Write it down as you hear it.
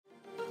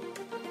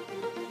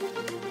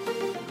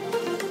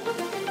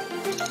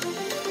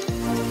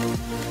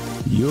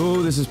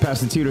Yo, this is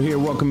Pastor Tito here,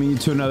 welcoming you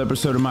to another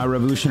episode of my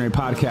Revolutionary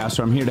Podcast,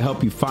 where I'm here to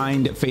help you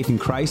find faith in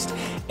Christ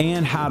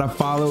and how to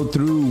follow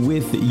through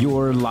with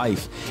your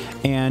life.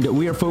 And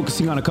we are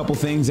focusing on a couple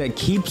things that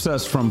keeps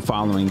us from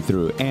following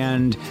through.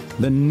 And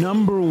the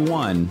number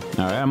one,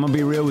 all right, I'm going to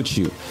be real with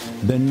you.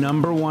 The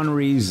number one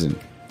reason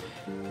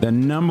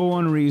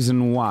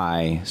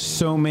why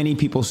so many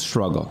people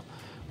struggle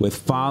with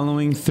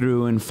following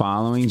through and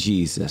following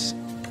Jesus,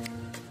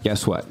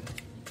 guess what?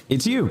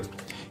 It's you.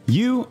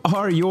 You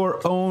are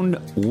your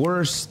own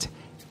worst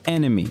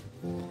enemy.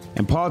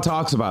 And Paul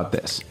talks about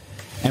this.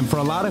 And for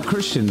a lot of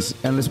Christians,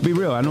 and let's be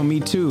real, I know me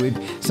too,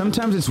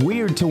 sometimes it's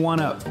weird to want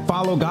to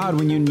follow God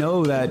when you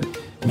know that,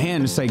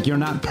 man, it's like you're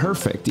not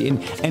perfect.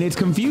 And it's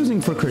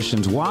confusing for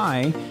Christians.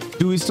 Why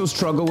do we still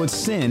struggle with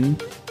sin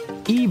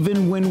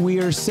even when we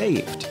are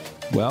saved?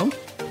 Well,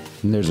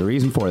 there's a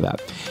reason for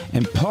that.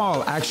 And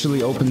Paul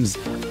actually opens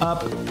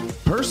up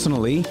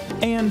personally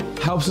and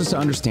helps us to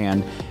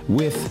understand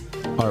with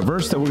our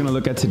verse that we're going to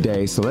look at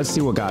today. So let's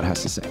see what God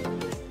has to say.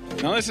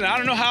 Now listen, I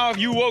don't know how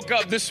you woke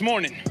up this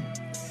morning,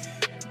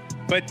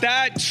 but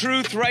that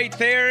truth right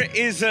there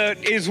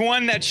is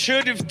one that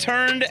should have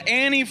turned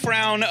any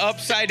frown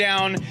upside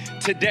down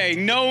today.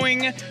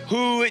 Knowing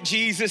who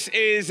Jesus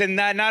is, and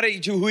that not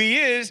who he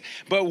is,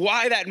 but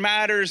why that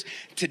matters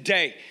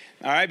today.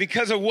 All right,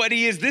 because of what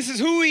he is. This is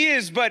who he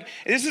is, but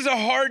this is a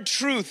hard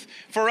truth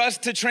for us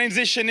to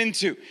transition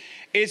into.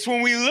 It's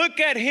when we look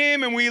at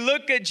him and we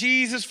look at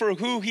Jesus for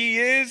who he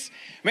is,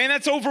 man,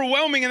 that's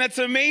overwhelming and that's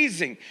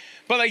amazing.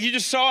 But like you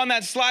just saw on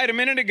that slide a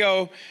minute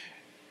ago,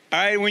 all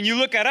right, when you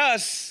look at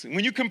us,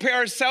 when you compare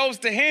ourselves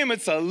to him,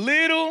 it's a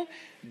little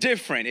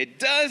different. It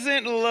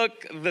doesn't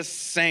look the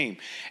same.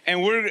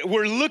 And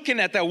we're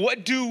looking at that.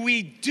 What do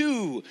we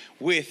do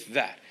with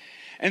that?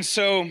 And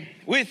so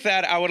with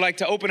that, I would like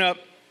to open up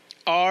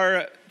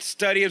our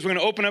study as we're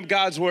going to open up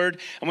God's word.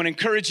 I'm going to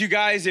encourage you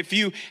guys, if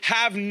you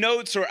have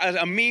notes or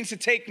a means to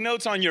take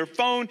notes on your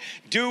phone,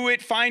 do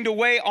it. Find a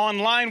way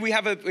online. We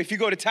have if you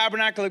go to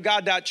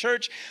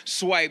tabernacleofgod.church,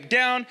 swipe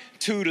down,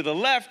 2 to the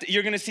left,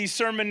 you're going to see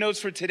sermon notes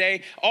for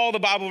today, all the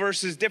Bible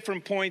verses,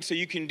 different points, so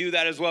you can do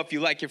that as well if you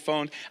like your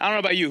phone. I don't know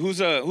about you.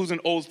 Who's an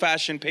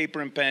old-fashioned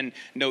paper and pen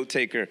note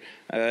taker?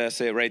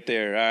 That's it right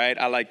there. All right,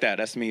 I like that.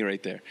 That's me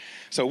right there.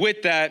 So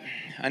with that,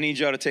 I need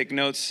y'all to take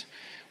notes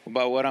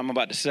about what I'm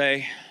about to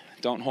say.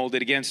 Don't hold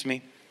it against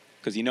me,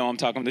 because you know I'm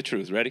talking the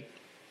truth. Ready?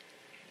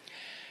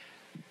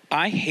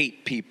 I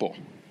hate people.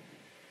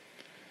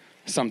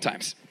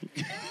 Sometimes.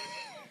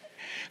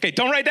 Okay,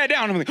 don't write that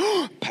down. I'm like,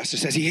 oh, Pastor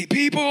says he hates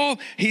people.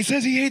 He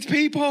says he hates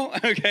people.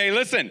 Okay,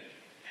 listen.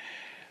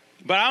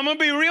 But I'm going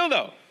to be real,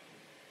 though.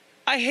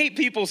 I hate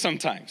people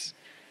sometimes.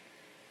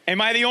 Am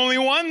I the only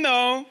one,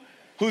 though,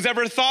 who's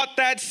ever thought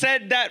that,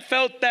 said that,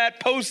 felt that,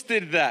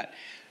 posted that?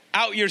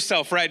 Out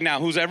yourself right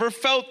now. Who's ever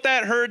felt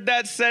that, heard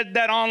that, said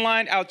that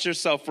online, out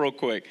yourself real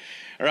quick.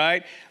 All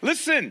right?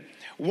 Listen,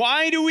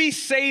 why do we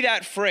say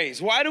that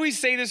phrase? Why do we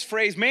say this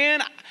phrase?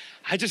 Man,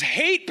 I just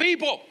hate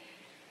people.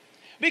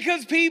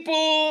 Because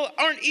people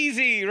aren't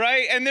easy,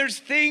 right? And there's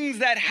things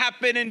that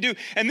happen and do.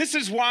 And this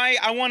is why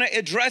I want to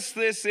address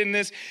this in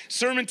this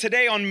sermon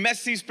today on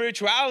messy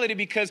spirituality,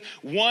 because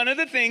one of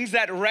the things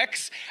that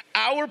wrecks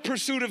our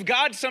pursuit of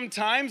God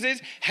sometimes is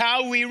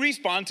how we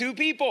respond to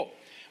people.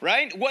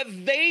 Right? What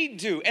they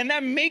do. And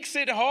that makes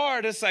it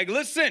hard. It's like,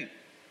 listen,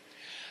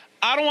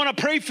 I don't want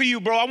to pray for you,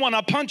 bro. I want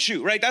to punch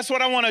you, right? That's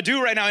what I want to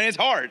do right now. And it's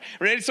hard,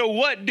 right? So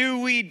what do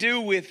we do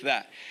with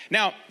that?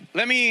 Now,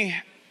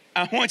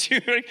 I want you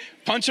to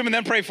punch him and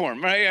then pray for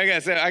him, right? I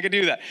guess I could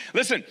do that.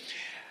 Listen,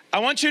 I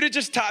want you to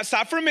just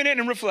stop for a minute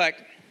and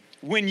reflect.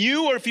 When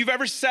you, or if you've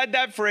ever said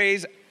that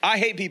phrase, I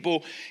hate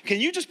people,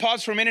 can you just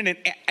pause for a minute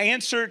and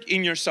answer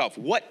in yourself?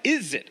 What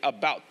is it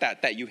about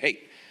that you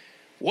hate?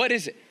 What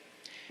is it?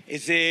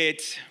 Is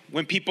it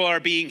when people are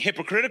being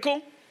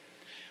hypocritical?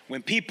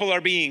 When people are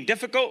being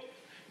difficult?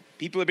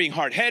 People are being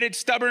hard-headed,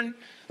 stubborn?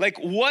 Like,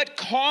 what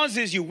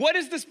causes you? What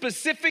is the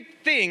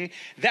specific thing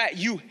that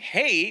you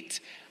hate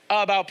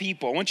about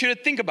people? I want you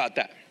to think about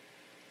that.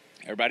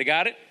 Everybody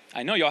got it?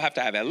 I know y'all have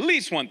to have at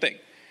least one thing.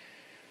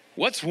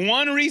 What's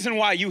one reason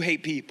why you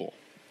hate people?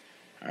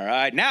 All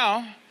right,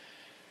 now,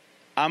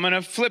 I'm going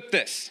to flip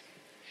this.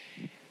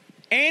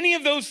 Any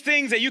of those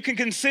things that you can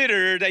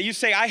consider that you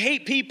say, I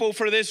hate people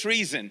for this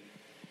reason.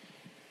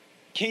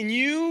 Can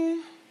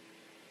you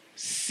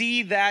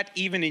see that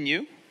even in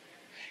you?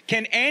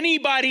 Can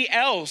anybody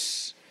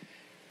else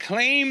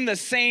claim the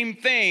same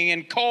thing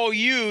and call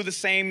you the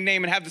same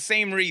name and have the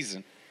same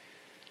reason?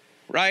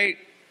 Right?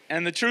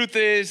 And the truth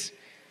is,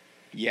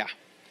 yeah.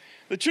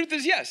 The truth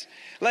is yes.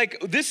 Like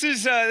this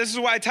is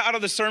why I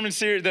titled the sermon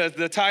series.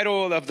 The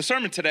title of the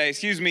sermon today,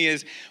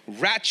 is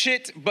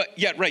 "Ratchet but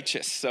Yet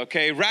Righteous."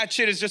 Okay,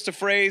 ratchet is just a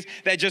phrase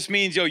that just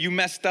means you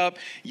messed up,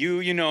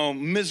 you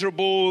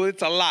miserable.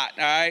 It's a lot.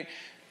 All right.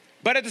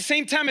 But at the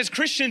same time, as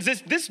Christians,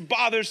 this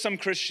bothers some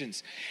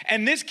Christians.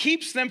 And this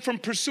keeps them from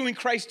pursuing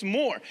Christ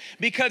more.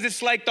 Because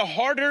it's like the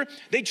harder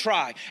they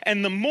try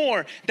and the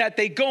more that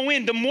they go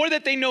in, the more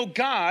that they know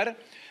God,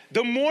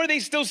 the more they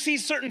still see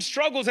certain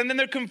struggles, and then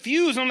they're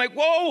confused. I'm like,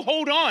 whoa,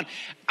 hold on.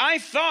 I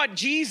thought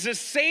Jesus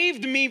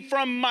saved me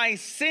from my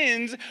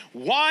sins.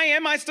 Why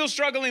am I still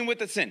struggling with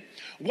the sin?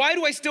 Why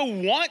do I still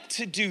want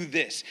to do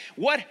this?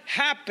 What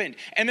happened?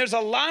 And there's a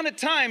lot of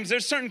times,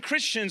 there's certain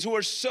Christians who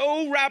are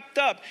so wrapped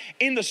up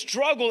in the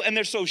struggle, and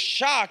they're so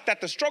shocked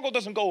that the struggle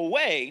doesn't go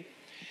away.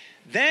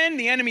 Then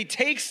the enemy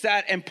takes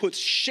that and puts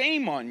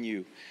shame on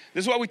you.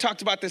 This is why we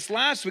talked about this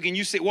last week, and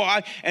you say,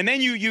 well, and then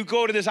you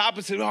go to this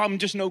opposite, oh, I'm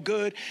just no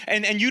good.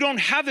 And you don't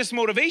have this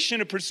motivation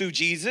to pursue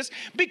Jesus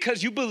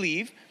because you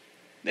believe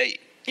that,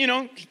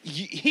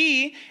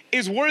 he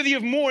is worthy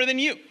of more than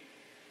you.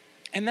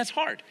 And that's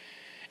hard.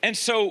 And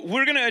so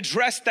we're going to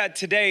address that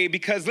today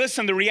because,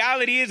 listen, the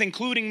reality is,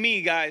 including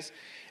me, guys,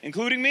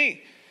 including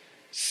me,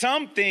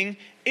 something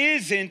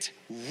isn't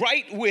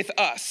right with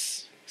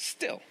us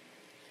still.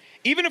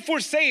 Even if we're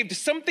saved,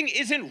 something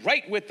isn't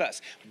right with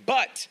us.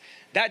 But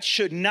that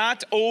should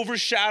not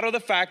overshadow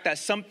the fact that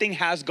something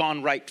has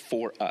gone right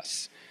for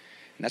us.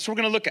 And that's what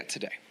we're going to look at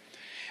today.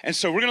 And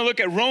so we're going to look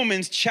at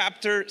Romans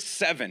chapter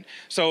 7.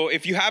 So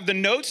if you have the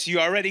notes, you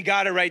already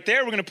got it right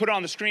there. We're going to put it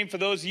on the screen for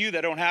those of you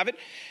that don't have it.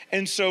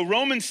 And so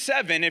Romans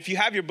 7, if you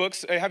have your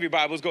books, have your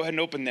Bibles, go ahead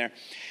and open there.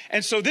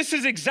 And so this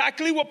is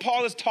exactly what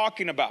Paul is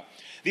talking about.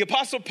 The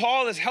Apostle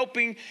Paul is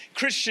helping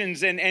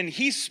Christians, and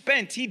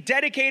he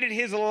dedicated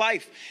his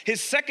life, his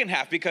second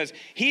half, because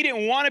he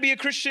didn't want to be a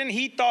Christian.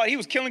 He thought he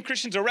was killing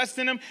Christians,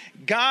 arresting them.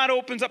 God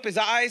opens up his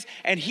eyes,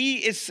 and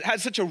he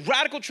has such a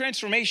radical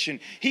transformation.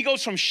 He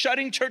goes from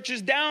shutting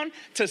churches down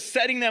to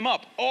setting them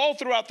up all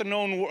throughout the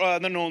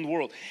known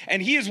world.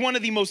 And he is one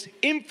of the most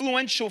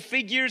influential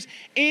figures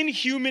in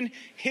human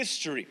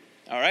history.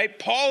 All right,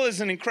 Paul is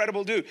an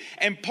incredible dude.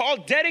 And Paul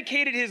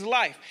dedicated his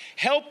life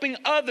helping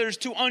others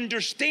to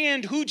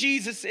understand who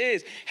Jesus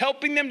is,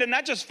 helping them to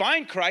not just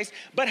find Christ,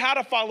 but how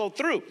to follow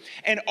through.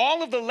 And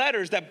all of the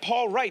letters that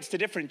Paul writes to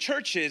different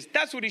churches,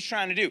 that's what he's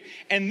trying to do.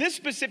 And this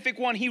specific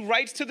one, he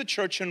writes to the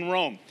church in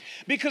Rome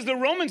because the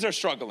Romans are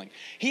struggling.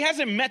 He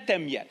hasn't met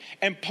them yet.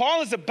 And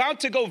Paul is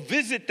about to go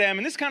visit them.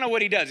 And this is kind of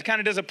what he does. He kind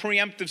of does a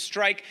preemptive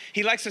strike.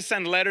 He likes to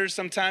send letters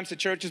sometimes to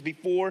churches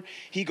before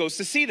he goes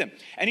to see them.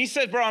 And he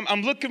says, bro,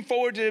 I'm looking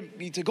forward to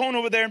going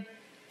over there.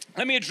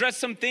 Let me address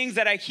some things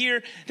that I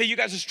hear that you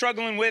guys are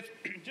struggling with.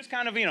 Just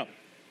kind of,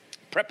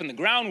 prepping the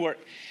groundwork.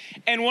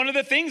 And one of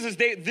the things is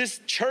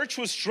this church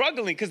was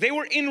struggling because they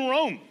were in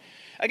Rome.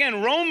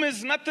 Again, Rome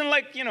is nothing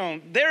like,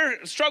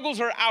 their struggles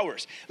are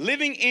ours.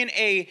 Living in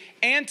a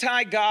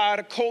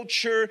anti-God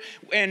culture.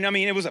 And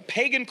it was a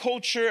pagan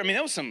culture.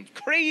 There was some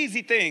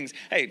crazy things.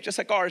 Hey, just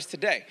like ours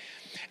today.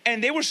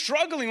 And they were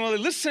struggling. Well,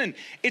 listen,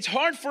 it's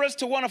hard for us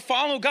to want to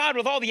follow God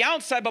with all the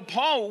outside. But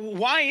Paul,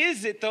 why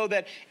is it, though,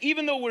 that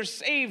even though we're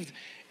saved,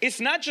 it's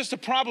not just a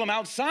problem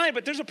outside,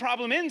 but there's a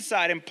problem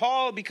inside? And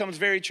Paul becomes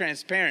very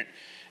transparent.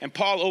 And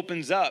Paul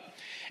opens up.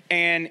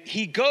 And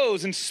he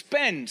goes and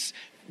spends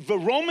the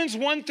Romans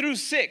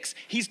 1-6,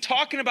 he's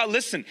talking about,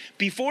 listen,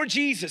 before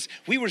Jesus,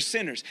 we were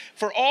sinners.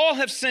 For all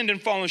have sinned and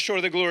fallen short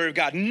of the glory of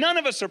God. None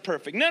of us are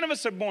perfect. None of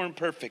us are born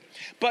perfect.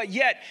 But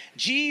yet,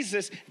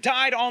 Jesus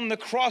died on the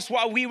cross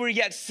while we were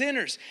yet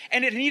sinners.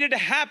 And it needed to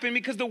happen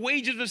because the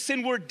wages of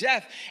sin were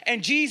death.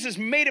 And Jesus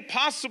made it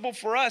possible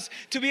for us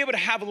to be able to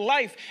have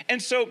life.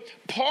 And so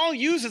Paul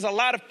uses a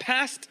lot of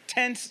past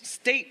tense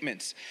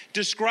statements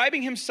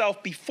describing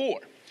himself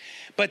before.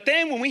 But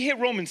then when we hit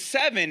Romans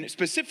 7,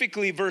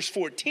 specifically verse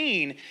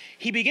 14,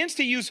 he begins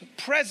to use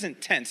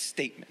present tense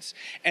statements.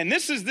 And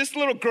this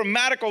little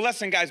grammatical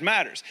lesson, guys,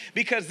 matters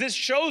because this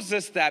shows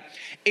us that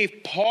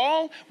if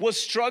Paul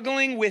was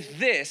struggling with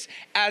this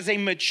as a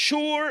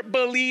mature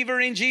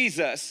believer in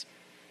Jesus,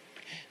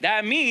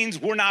 that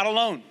means we're not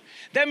alone.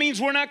 That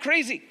means we're not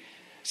crazy.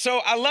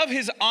 So I love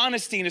his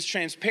honesty and his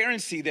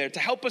transparency there to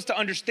help us to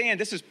understand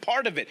this is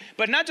part of it,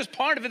 but not just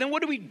part of it. Then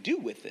what do we do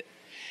with it?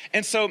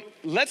 And so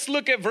let's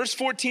look at verse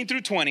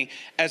 14-20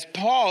 as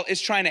Paul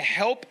is trying to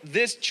help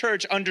this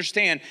church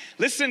understand.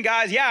 Listen,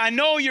 guys, yeah, I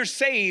know you're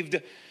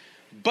saved,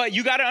 but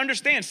you got to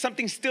understand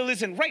something still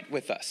isn't right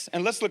with us.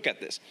 And let's look at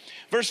this.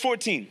 Verse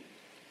 14.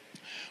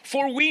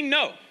 For we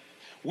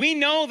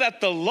know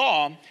that the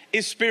law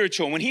is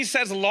spiritual. When he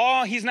says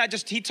law,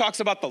 he talks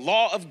about the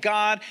law of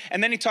God,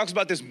 and then he talks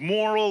about this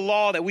moral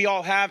law that we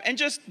all have, and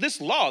just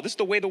this law, this is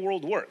the way the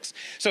world works.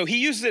 So he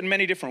uses it in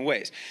many different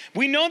ways.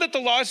 We know that the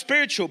law is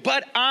spiritual,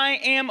 but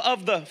I am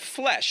of the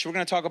flesh. We're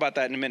going to talk about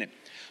that in a minute.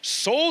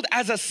 Sold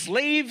as a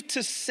slave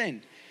to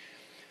sin.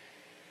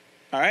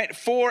 All right,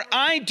 for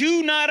I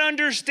do not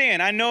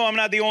understand. I know I'm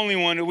not the only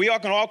one. We all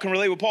can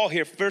relate with Paul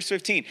here. Verse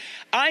 15.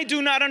 I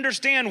do not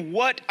understand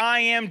what I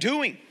am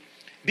doing,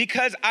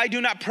 because I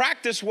do not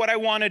practice what I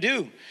want to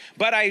do,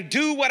 but I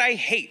do what I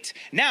hate.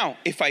 Now,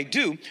 if I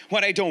do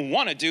what I don't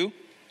want to do,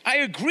 I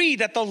agree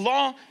with the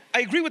law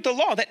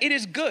that it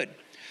is good.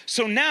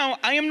 So now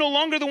I am no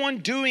longer the one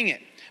doing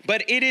it,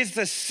 but it is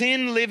the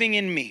sin living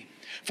in me.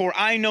 For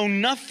I know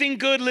nothing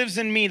good lives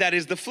in me, that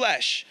is the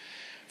flesh.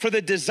 For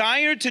the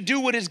desire to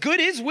do what is good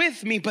is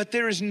with me, but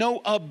there is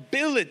no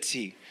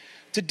ability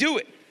to do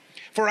it.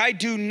 For I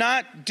do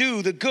not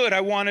do the good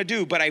I want to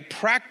do, but I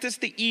practice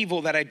the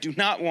evil that I do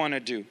not want to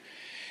do.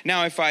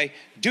 Now, if I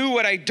do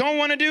what I don't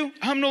want to do,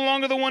 I'm no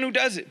longer the one who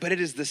does it, but it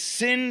is the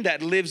sin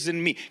that lives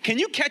in me. Can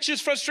you catch his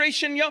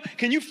frustration, yo?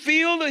 Can you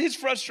feel his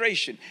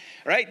frustration,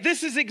 right?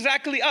 This is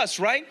exactly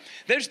us, right?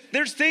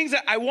 There's things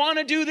that I want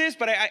to do this,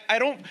 but I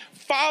don't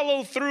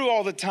follow through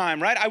all the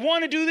time, right? I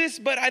want to do this,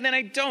 but then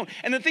I don't.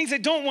 And the things I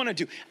don't want to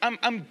do,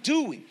 I'm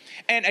doing.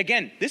 And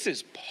again, this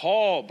is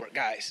Paul,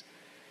 guys.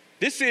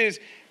 This is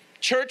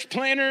church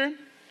planner,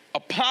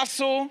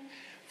 apostle,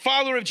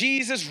 follower of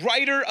Jesus,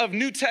 writer of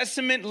New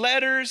Testament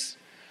letters.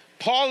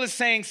 Paul is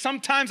saying,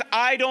 sometimes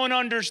I don't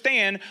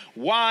understand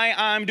why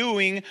I'm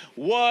doing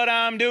what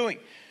I'm doing,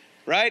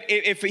 right?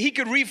 If he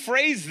could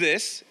rephrase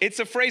this, it's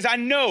a phrase I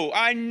know,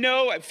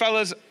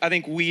 fellas, I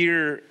think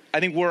we're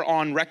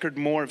on record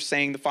more of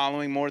saying the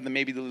following more than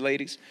maybe the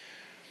ladies.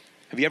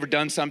 Have you ever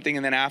done something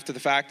and then after the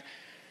fact,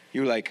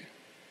 you're like,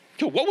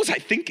 yo, what was I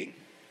thinking?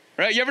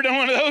 Right? You ever done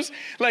one of those?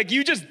 Like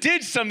you just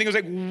did something. It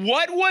was like,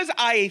 what was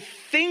I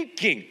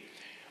thinking?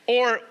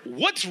 Or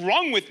what's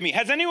wrong with me?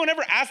 Has anyone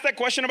ever asked that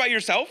question about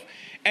yourself?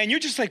 And you're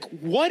just like,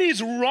 what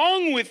is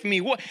wrong with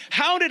me?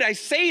 How did I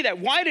say that?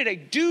 Why did I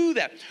do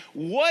that?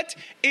 What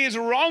is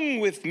wrong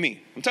with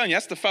me? I'm telling you,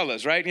 that's the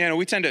fellas, right? You know,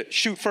 we tend to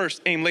shoot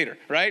first, aim later,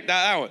 right?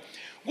 That one.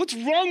 What's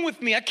wrong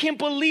with me? I can't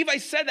believe I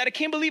said that. I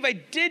can't believe I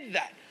did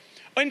that.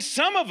 And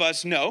some of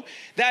us know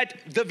that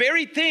the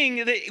very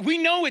thing that we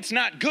know it's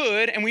not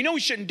good and we know we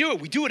shouldn't do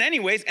it. We do it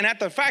anyways. And at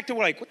the fact that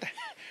we're like,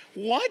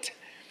 what?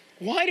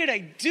 Why did I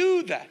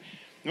do that?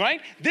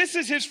 Right? This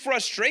is his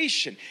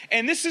frustration.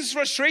 And this is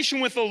frustration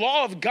with the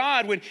law of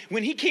God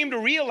when he came to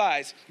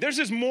realize there's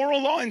this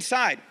moral law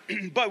inside.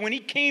 But when he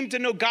came to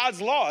know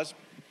God's laws,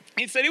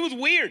 he said it was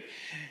weird.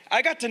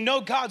 I got to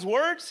know God's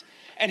words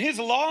and his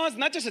laws,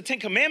 not just the 10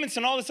 Commandments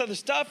and all this other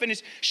stuff. And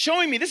it's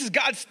showing me this is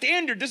God's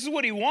standard. This is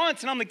what he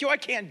wants. And I'm like, yo, I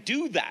can't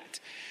do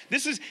that.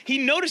 He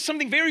noticed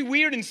something very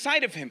weird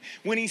inside of him.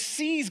 When he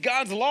sees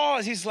God's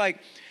laws, he's like,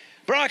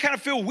 bro, I kind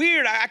of feel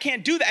weird. I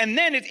can't do that. And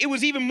then it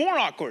was even more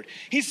awkward.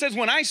 He says,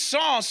 when I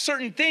saw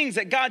certain things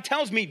that God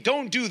tells me,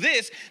 don't do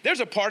this,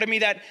 there's a part of me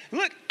that,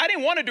 look, I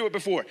didn't want to do it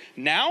before.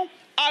 Now,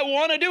 I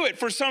want to do it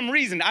for some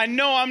reason. I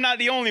know I'm not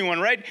the only one,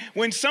 right?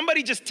 When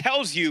somebody just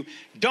tells you,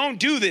 don't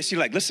do this, you're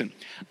like, listen,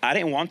 I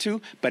didn't want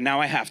to, but now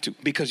I have to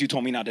because you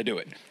told me not to do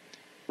it,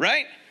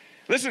 right?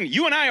 Listen,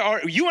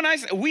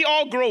 we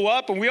all grow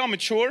up and we all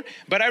mature,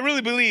 but I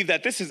really believe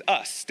that this is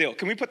us still.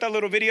 Can we put that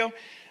little video?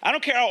 I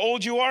don't care how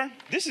old you are.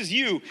 This is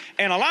you,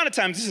 and a lot of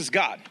times this is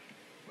God.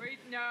 Wait,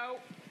 no.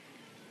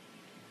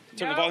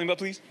 Turn the volume up,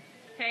 please.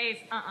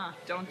 Hey,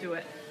 don't do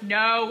it.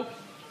 No,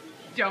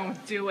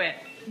 don't do it.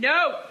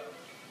 No,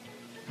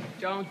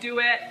 don't do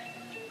it.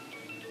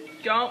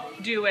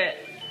 Don't do it.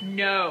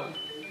 No.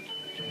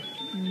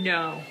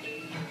 No.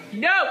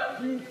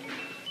 No.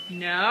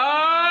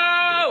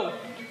 No.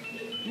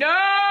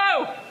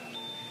 No.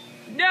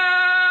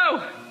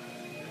 No.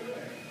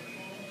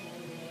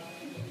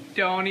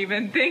 Don't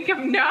even think of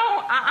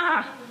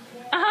no.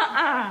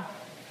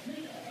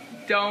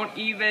 Don't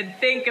even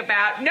think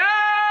about no.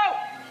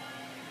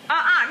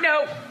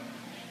 No.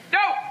 No.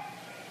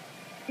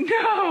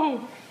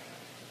 No.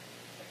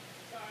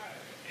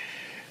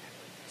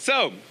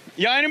 So,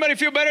 anybody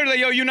feel better? Like,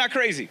 yo, you're not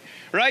crazy,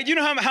 right? You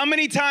know how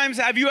many times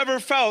have you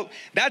ever felt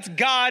that's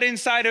God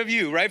inside of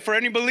you, right? For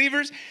any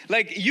believers,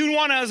 like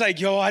I was like,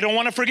 yo, I don't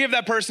want to forgive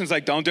that person. It's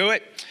like, don't do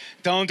it.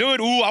 Don't do it.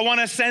 Ooh, I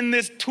want to send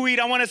this tweet.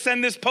 I want to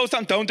send this post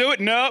on. Don't do it.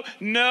 No,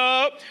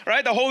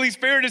 right? The Holy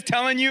Spirit is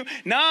telling you,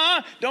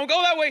 nah, don't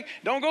go that way.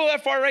 Don't go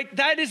that far, right?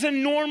 That is a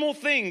normal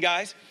thing,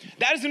 guys.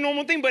 That is a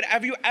normal thing. But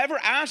have you ever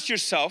asked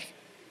yourself,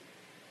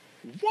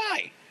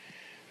 why?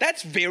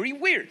 That's very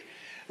weird.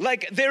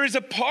 Like there is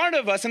a part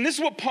of us, and this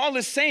is what Paul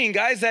is saying,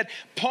 guys, that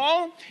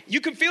Paul, you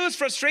can feel his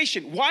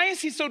frustration. Why is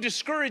he so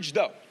discouraged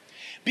though?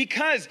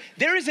 Because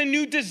there is a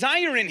new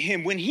desire in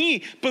him. When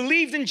he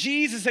believed in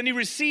Jesus and he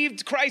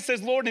received Christ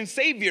as Lord and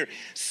Savior,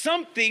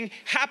 something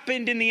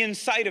happened in the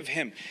inside of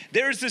him.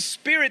 There is a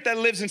spirit that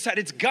lives inside.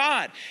 It's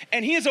God.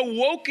 And he has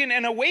awoken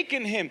and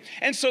awakened him.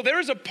 And so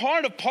there is a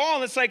part of Paul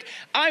that's like,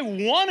 I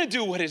want to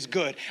do what is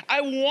good.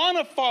 I want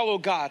to follow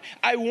God.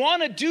 I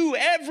want to do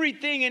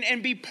everything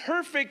and be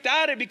perfect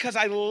at it because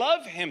I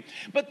love him.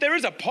 But there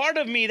is a part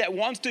of me that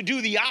wants to do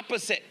the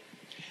opposite.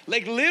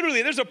 Like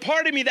literally, there's a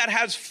part of me that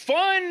has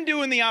fun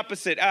doing the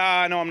opposite. No,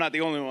 I'm not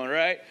the only one,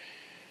 right?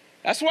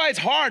 That's why it's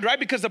hard, right?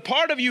 Because the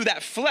part of you,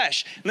 that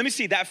flesh, let me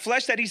see, that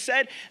flesh that he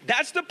said,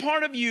 that's the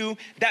part of you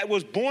that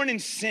was born in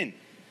sin,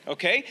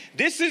 okay?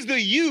 This is the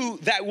you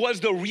that was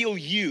the real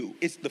you.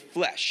 It's the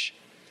flesh.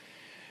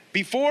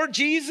 Before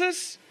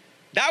Jesus,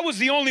 that was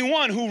the only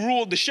one who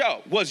ruled the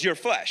show, was your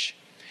flesh.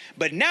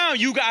 But now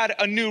you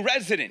got a new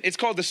resident. It's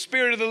called the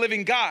Spirit of the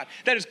living God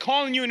that is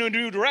calling you in a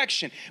new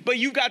direction. But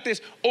you got this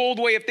old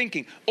way of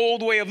thinking,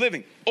 old way of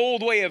living,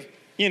 old way of,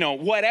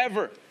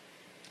 whatever.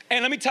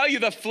 And let me tell you,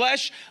 the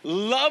flesh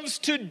loves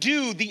to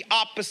do the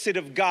opposite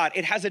of God.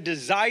 It has a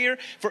desire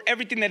for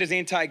everything that is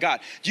anti-God.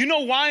 Do you know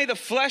why the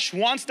flesh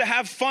wants to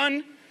have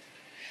fun?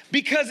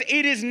 because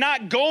it is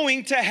not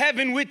going to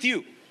heaven with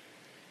you.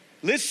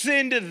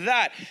 Listen to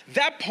that.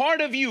 That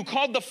part of you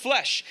called the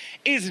flesh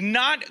is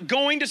not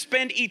going to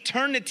spend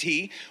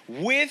eternity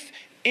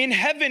in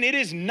heaven. It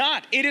is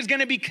not. It is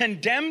going to be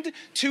condemned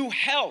to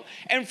hell.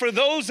 And for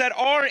those that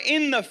are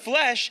in the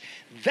flesh,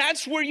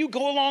 that's where you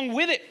go along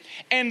with it.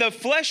 And the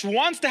flesh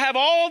wants to have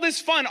all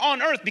this fun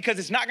on earth because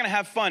it's not going to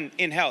have fun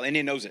in hell, and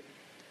it knows it.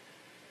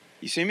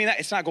 You see me? That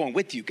it's not going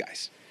with you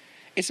guys.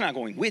 It's not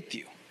going with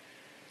you.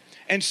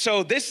 And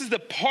so this is the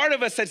part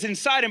of us that's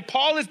inside. And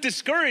Paul is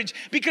discouraged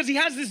because he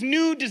has this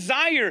new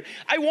desire.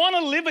 I want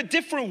to live a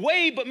different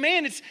way, but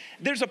man,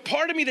 there's a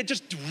part of me that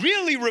just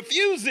really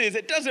refuses.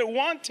 It doesn't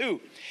want to.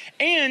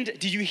 And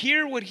do you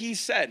hear what he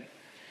said?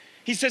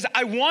 He says,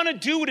 I want to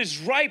do what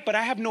is right, but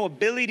I have no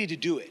ability to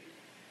do it.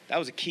 That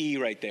was a key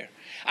right there.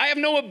 I have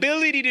no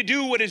ability to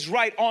do what is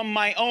right on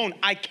my own.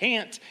 I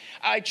can't.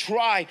 I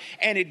try,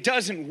 and it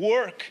doesn't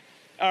work.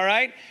 All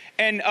right?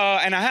 And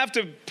I have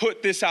to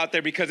put this out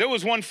there because there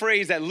was one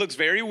phrase that looks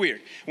very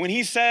weird. When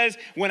he says,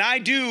 when I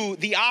do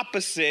the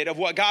opposite of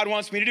what God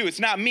wants me to do, it's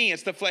not me,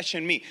 it's the flesh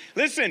in me.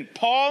 Listen,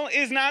 Paul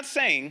is not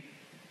saying,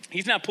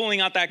 he's not pulling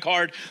out that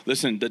card,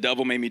 listen, the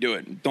devil made me do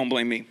it. Don't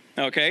blame me,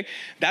 okay?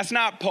 That's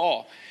not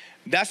Paul.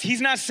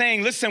 He's not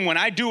saying, listen, when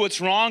I do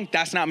what's wrong,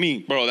 that's not me,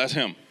 bro, that's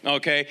him,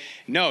 okay?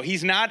 No,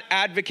 he's not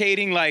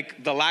advocating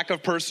like the lack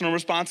of personal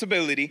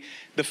responsibility.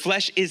 The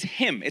flesh is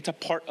him, it's a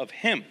part of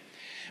him.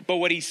 But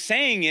what he's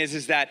saying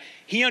is that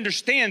he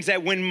understands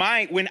that when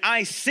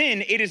I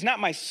sin, it is not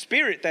my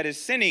spirit that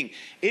is sinning.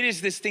 It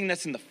is this thing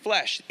that's in the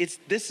flesh.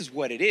 This is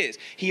what it is.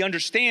 He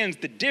understands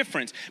the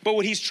difference. But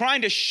what he's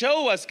trying to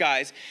show us,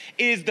 guys,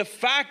 is the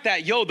fact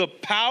that, the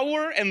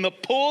power and the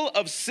pull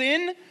of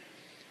sin,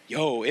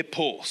 it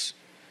pulls.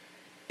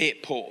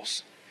 It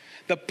pulls.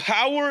 The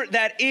power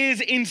that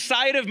is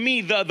inside of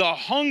me, the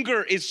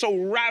hunger is so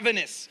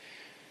ravenous.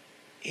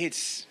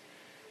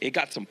 It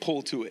got some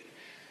pull to it.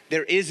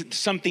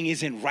 Something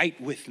isn't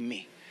right with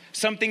me.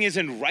 Something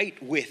isn't right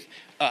with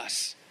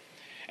us.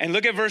 And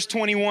look at verse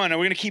 21. And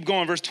we're going to keep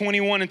going. Verse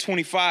 21 and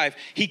 25.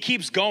 He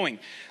keeps going.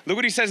 Look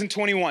what he says in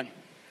 21.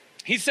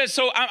 He says,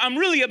 so I'm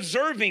really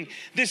observing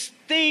this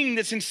thing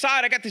that's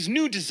inside. I got this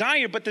new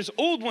desire, but this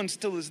old one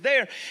still is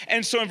there.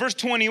 And so in verse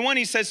 21,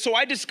 he says, so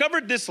I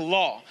discovered this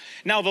law.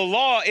 Now, the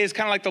law is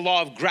kind of like the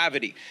law of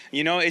gravity.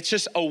 It's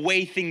just a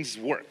way things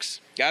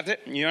works. Got it?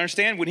 You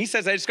understand? When he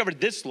says, I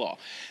discovered this law,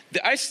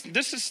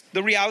 this is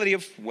the reality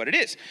of what it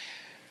is.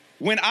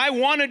 When I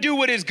want to do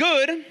what is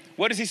good,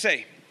 what does he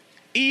say?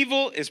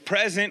 Evil is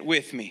present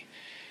with me.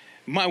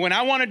 When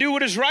I want to do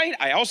what is right,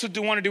 I also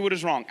do want to do what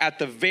is wrong at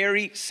the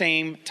very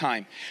same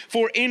time.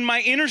 For in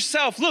my inner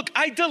self, look,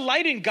 I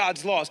delight in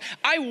God's laws.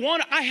 I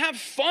have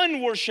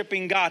fun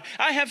worshiping God.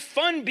 I have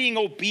fun being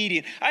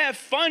obedient. I have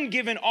fun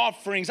giving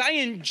offerings. I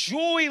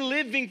enjoy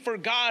living for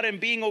God and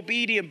being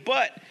obedient.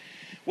 But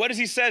what does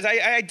he say?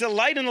 I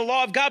delight in the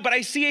law of God, but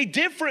I see a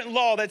different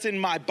law that's in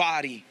my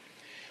body.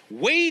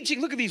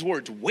 Look at these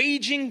words,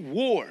 waging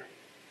war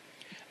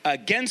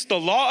against the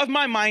law of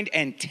my mind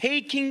and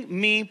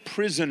taking me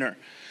prisoner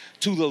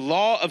to the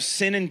law of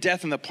sin and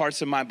death in the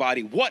parts of my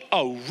body. What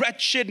a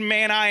wretched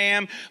man I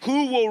am.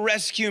 Who will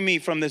rescue me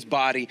from this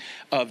body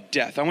of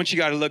death? I want you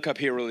guys to look up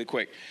here really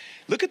quick.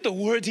 Look at the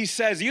words he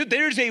says.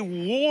 There's a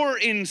war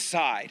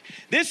inside.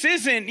 This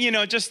isn't,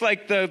 just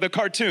like the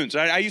cartoons,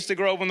 right? I used to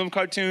grow up with them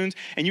cartoons,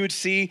 and you would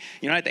see,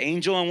 the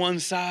angel on one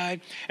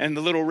side and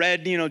the little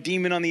red,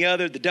 demon on the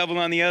other, the devil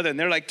on the other, and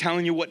they're like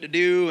telling you what to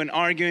do and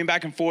arguing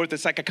back and forth.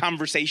 It's like a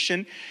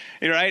conversation,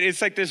 right?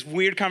 It's like this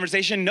weird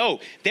conversation. No,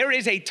 there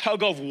is a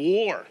tug of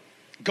war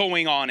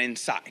going on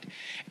inside.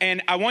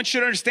 And I want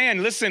you to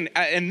understand, listen,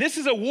 and this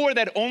is a war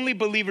that only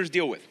believers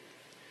deal with.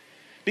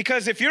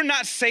 Because if you're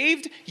not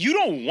saved, you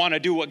don't want to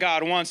do what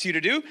God wants you to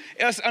do.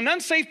 An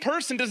unsaved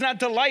person does not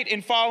delight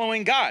in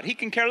following God. He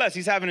can care less.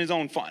 He's having his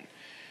own fun.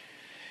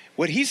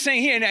 What he's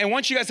saying here, and I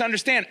want you guys to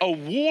understand, a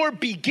war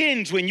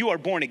begins when you are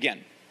born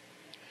again.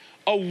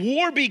 A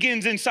war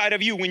begins inside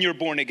of you when you're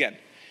born again.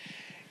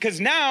 Because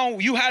now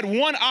you had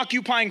one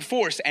occupying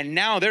force, and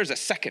now there's a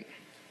second.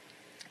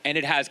 And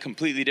it has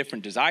completely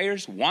different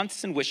desires,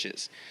 wants, and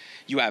wishes.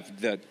 You have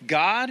the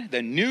God,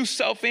 the new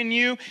self in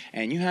you,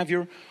 and you have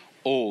your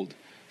old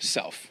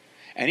self.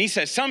 And he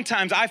says,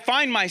 sometimes I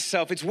find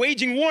myself, it's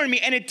waging war in me,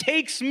 and it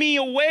takes me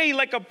away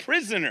like a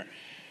prisoner.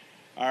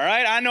 All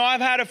right, I know I've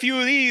had a few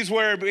of these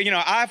where, when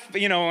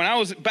I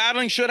was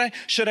battling, should I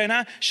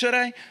not,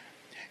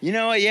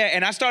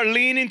 and I start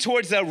leaning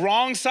towards the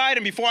wrong side,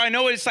 and before I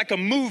know it, it's like a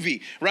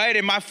movie, right?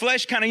 And my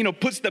flesh kind of,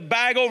 puts the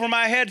bag over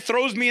my head,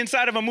 throws me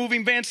inside of a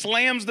moving van,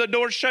 slams the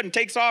door shut, and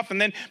takes off,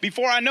 and then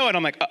before I know it,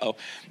 I'm like, uh-oh,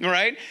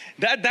 right?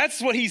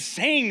 That's what he's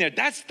saying there.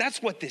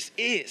 That's what this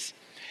is.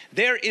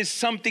 There is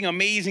something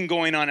amazing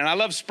going on. And I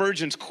love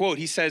Spurgeon's quote.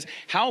 He says,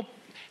 how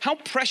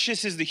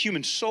precious is the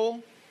human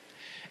soul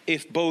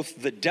if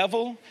both the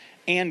devil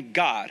and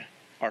God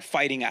are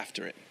fighting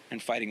after it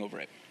and fighting over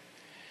it.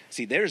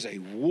 See, there's a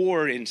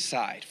war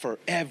inside for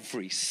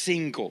every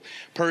single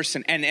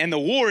person. And the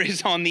war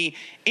is on the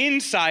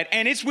inside,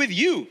 and it's with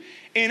you.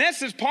 In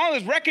essence, Paul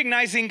is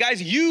recognizing,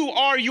 guys, you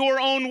are your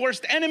own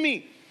worst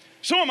enemy.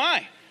 So am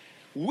I.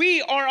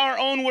 We are our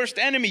own worst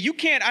enemy. You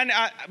can't,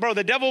 bro,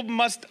 the devil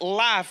must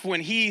laugh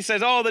when he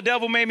says, oh, the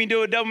devil made me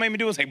do it, devil made me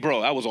do it. It's like,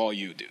 bro, that was all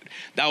you, dude.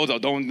 That was all,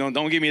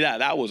 don't give me that.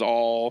 That was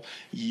all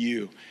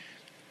you.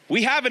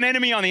 We have an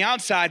enemy on the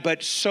outside,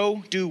 but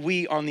so do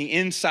we on the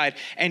inside.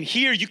 And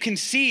here you can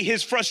see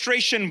his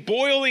frustration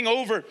boiling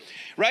over,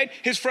 right?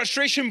 His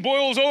frustration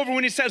boils over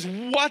when he says,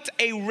 what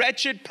a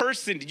wretched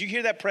person. Did you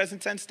hear that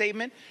present tense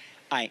statement?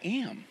 I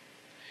am.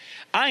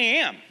 I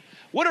am.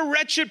 What a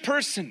wretched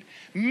person,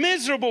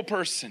 miserable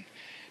person.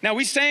 Now,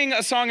 we sang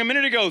a song a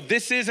minute ago,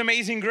 This is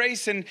Amazing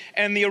Grace, and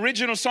the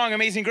original song,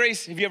 Amazing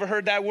Grace, have you ever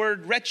heard that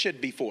word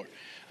wretched before?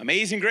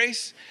 Amazing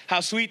Grace,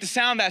 how sweet the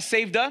sound that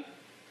saved a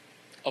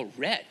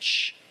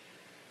wretch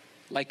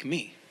like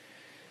me.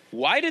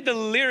 Why did the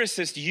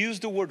lyricist use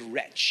the word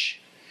wretch?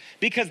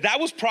 Because that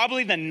was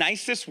probably the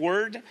nicest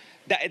word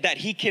that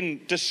he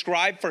can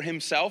describe for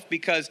himself,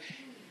 because,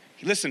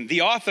 listen,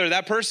 the author,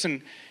 that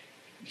person,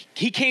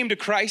 he came to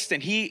Christ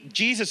and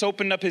Jesus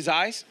opened up his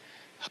eyes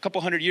a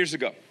couple hundred years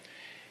ago.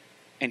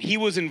 And he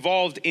was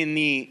involved in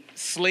the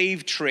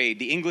slave trade,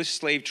 the English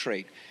slave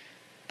trade.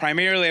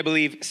 Primarily, I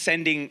believe,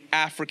 sending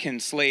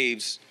African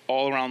slaves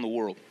all around the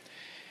world.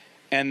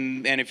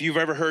 And if you've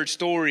ever heard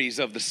stories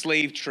of the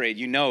slave trade,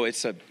 you know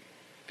it's a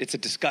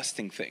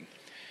disgusting thing.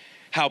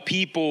 How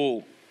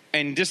people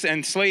and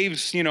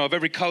slaves, you know, of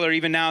every color,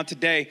 even now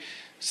today,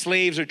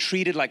 slaves are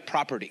treated like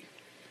property,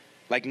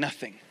 like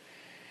nothing.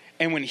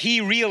 And when he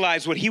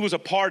realized what he was a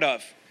part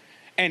of,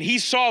 and he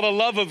saw the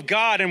love of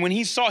God, and when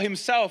he saw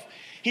himself,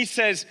 he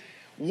says,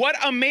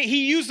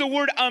 he used the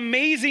word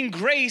amazing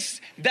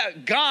grace,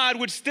 that God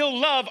would still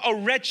love a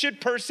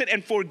wretched person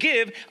and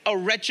forgive a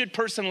wretched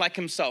person like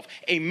himself.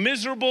 A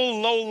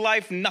miserable, low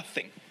life,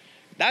 nothing.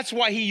 That's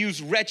why he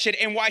used wretched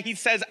and why he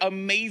says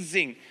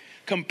amazing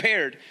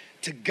compared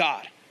to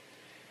God.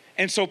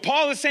 And so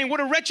Paul is saying, what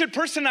a wretched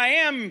person I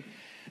am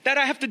that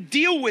I have to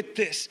deal with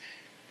this.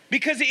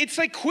 Because it's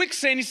like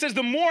quicksand. He says,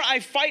 the more I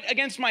fight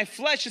against my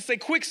flesh, it's like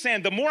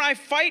quicksand. The more I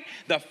fight,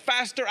 the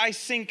faster I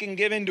sink and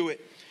give into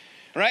it.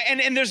 Right?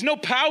 And there's no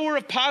power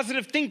of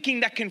positive thinking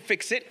that can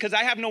fix it, because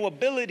I have no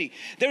ability.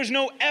 There's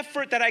no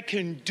effort that I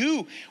can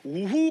do.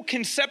 Who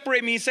can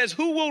separate me? He says,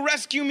 who will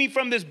rescue me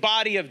from this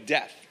body of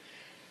death?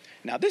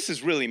 Now, this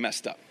is really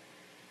messed up.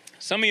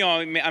 Some of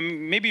y'all,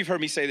 maybe you've heard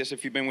me say this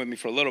if you've been with me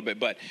for a little bit,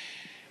 but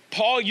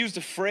Paul used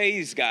a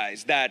phrase,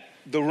 guys, that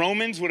the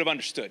Romans would have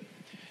understood,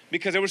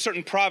 because there were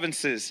certain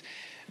provinces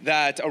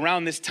that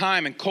around this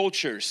time and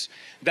cultures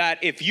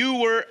that if you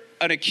were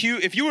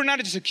not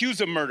just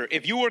accused of murder,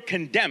 if you were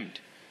condemned,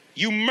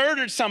 you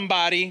murdered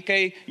somebody,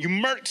 okay, you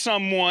murked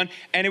someone,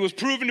 and it was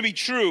proven to be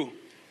true,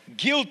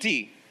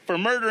 guilty for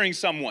murdering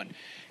someone.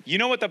 You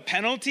know what the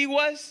penalty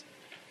was?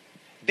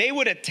 They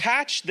would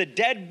attach the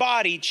dead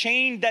body,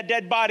 chain that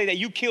dead body that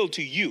you killed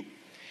to you,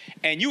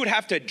 and you would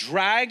have to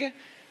drag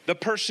the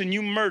person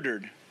you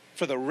murdered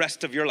for the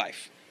rest of your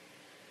life.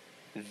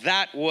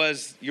 That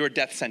was your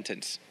death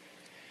sentence.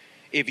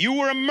 If you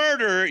were a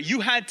murderer,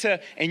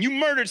 and you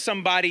murdered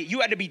somebody, you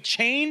had to be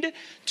chained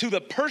to the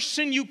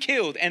person you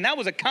killed. And that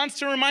was a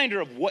constant reminder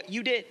of what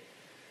you did.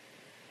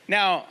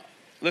 Now,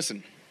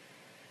 listen,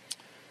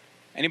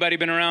 anybody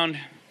been around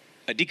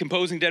a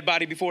decomposing dead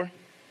body before?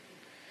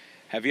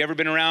 Have you ever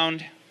been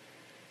around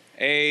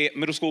a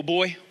middle school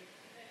boy?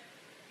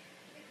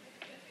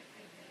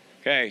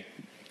 Okay,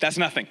 that's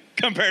nothing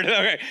compared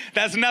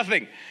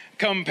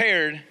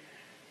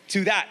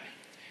to that.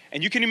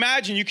 And you can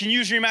imagine, you can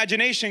use your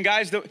imagination,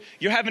 guys, that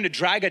you're having to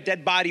drag a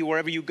dead body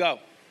wherever you go.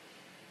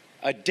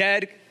 A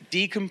dead,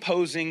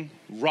 decomposing,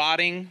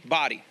 rotting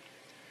body.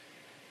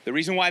 The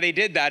reason why they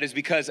did that is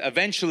because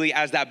eventually,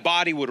 as that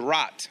body would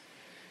rot,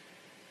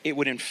 it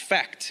would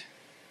infect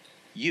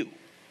you.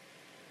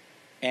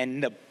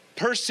 And the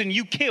person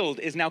you killed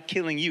is now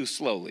killing you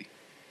slowly.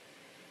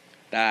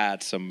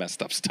 That's some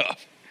messed up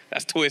stuff.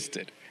 That's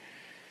twisted.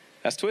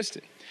 That's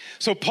twisted.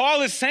 So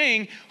Paul is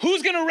saying,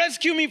 who's going to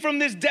rescue me from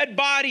this dead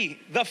body,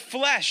 the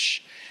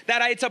flesh,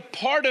 it's a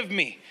part of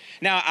me.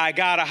 Now, I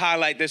got to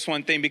highlight this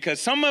one thing,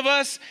 because some of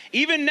us,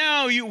 even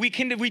now, we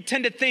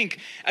tend to think,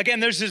 again,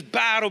 there's this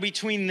battle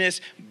between this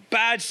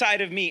bad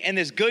side of me and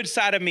this good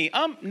side of me.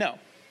 No.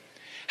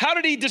 How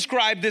did he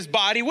describe this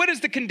body? What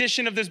is the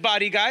condition of this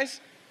body,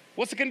 guys?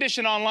 What's the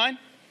condition online?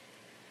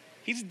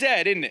 He's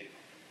dead, isn't it?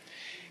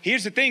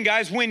 Here's the thing,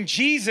 guys. When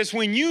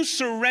you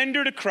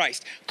surrender to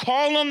Christ,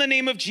 call on the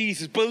name of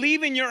Jesus,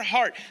 believe in your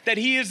heart that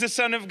he is the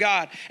Son of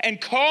God, and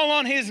call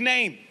on his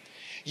name,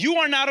 you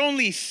are not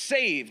only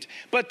saved,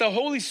 but the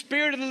Holy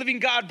Spirit of the living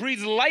God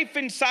breathes life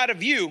inside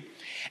of you,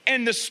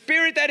 and the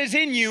Spirit that is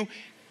in you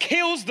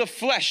kills the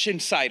flesh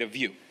inside of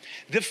you.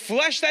 The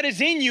flesh that is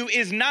in you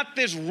is not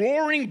this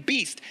roaring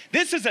beast.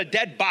 This is a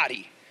dead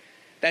body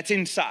that's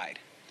inside.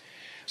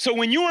 So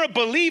when you're a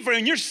believer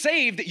and you're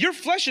saved, your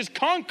flesh is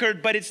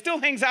conquered, but it still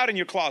hangs out in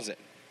your closet.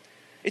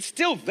 It's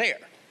still there.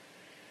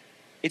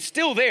 It's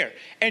still there.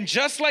 And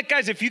just like,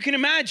 guys, if you can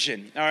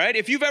imagine, all right,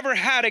 if you've ever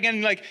had,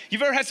 again, like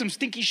you've ever had some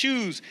stinky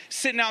shoes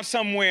sitting out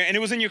somewhere and it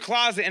was in your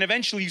closet and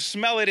eventually you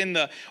smell it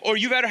or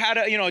you've ever had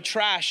a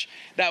trash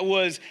that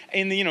was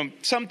in the,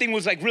 something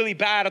was like really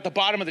bad at the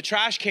bottom of the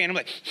trash can. I'm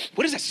like,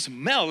 what does that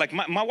smell? Like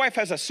my wife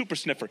has a super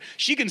sniffer.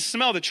 She can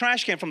smell the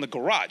trash can from the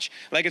garage.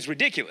 Like it's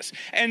ridiculous.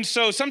 And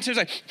so sometimes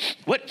like,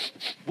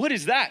 what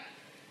is that?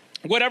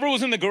 Whatever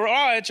was in the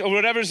garage or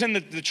whatever's in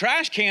the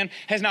trash can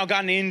has now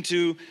gotten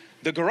into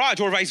the garage,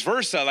 or vice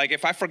versa. Like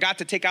if I forgot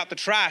to take out the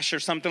trash or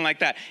something like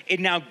that,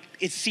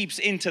 it seeps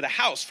into the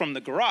house from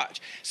the garage.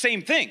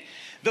 Same thing.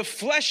 The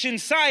flesh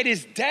inside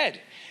is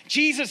dead.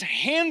 Jesus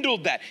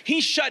handled that.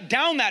 He shut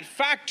down that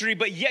factory,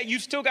 but yet you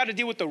still got to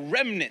deal with the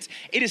remnants.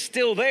 It is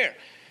still there.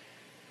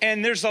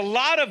 And there's a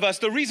lot of us,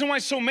 the reason why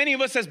so many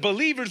of us as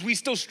believers, we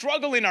still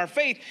struggle in our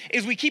faith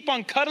is we keep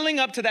on cuddling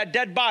up to that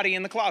dead body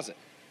in the closet.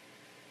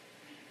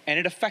 And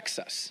it affects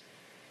us.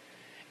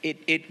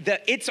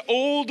 It's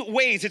old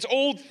ways, it's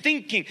old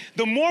thinking.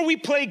 The more we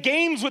play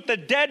games with the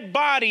dead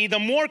body, the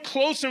more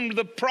closer to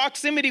the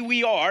proximity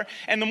we are,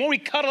 and the more we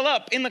cuddle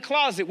up in the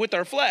closet with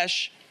our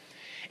flesh,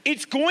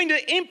 it's going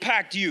to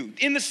impact you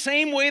in the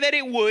same way that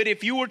it would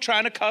if you were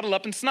trying to cuddle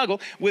up and snuggle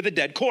with a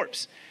dead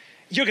corpse.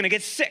 You're going to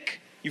get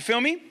sick. You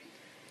feel me?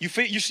 You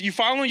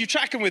following? You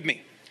tracking with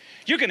me?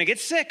 You're going to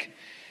get sick.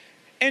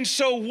 And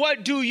so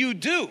what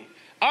do?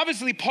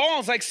 Obviously,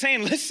 Paul's like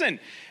saying, listen,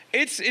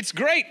 it's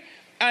great.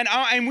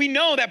 And we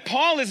know that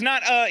Paul is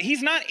not,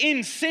 he's not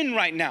in sin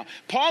right now.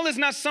 Paul is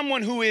not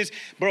someone who is,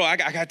 bro, I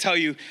got to tell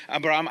you,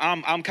 bro,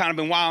 I'm kind of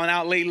been wilding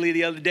out lately.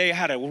 The other day, I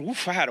had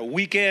a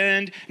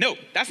weekend. No,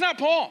 that's not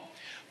Paul.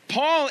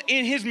 Paul,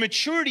 in his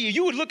maturity,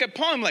 you would look at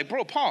Paul and be like,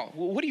 bro, Paul,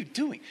 what are you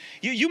doing?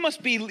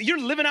 You're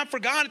living out for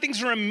God.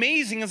 Things are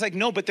amazing. It's like,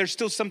 no, but there's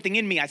still something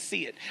in me. I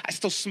see it. I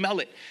still smell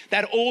it.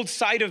 That old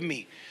side of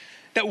me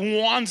that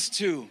wants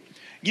to,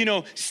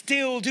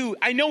 still do.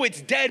 I know it's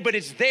dead, but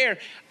it's there.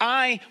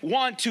 I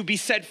want to be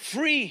set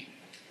free.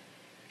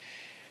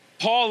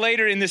 Paul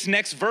later in this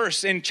next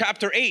verse in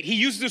chapter 8, he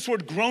used this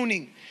word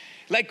groaning.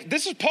 Like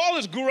Paul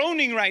is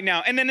groaning right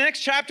now. And in the next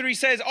chapter, he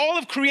says, all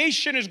of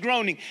creation is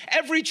groaning.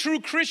 Every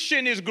true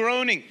Christian is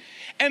groaning.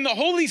 And the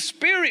Holy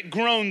Spirit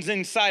groans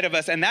inside of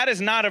us. And that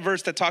is not a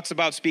verse that talks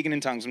about speaking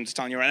in tongues. I'm just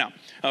telling you right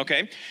now.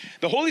 Okay.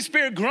 The Holy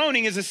Spirit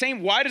groaning is the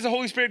same. Why does the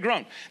Holy Spirit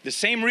groan? The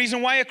same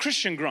reason why a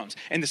Christian groans.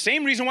 And the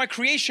same reason why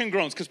creation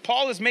groans. Because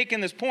Paul is making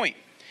this point.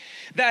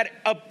 That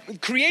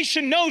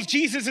creation knows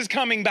Jesus is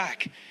coming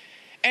back.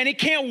 And it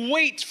can't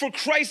wait for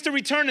Christ to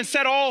return and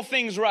set all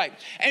things right.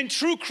 And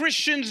true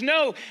Christians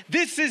know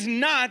this is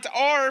not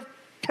our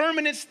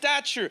permanent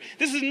stature.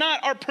 This is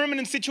not our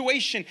permanent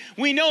situation.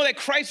 We know that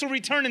Christ will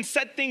return and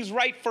set things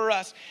right for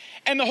us.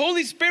 And the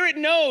Holy Spirit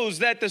knows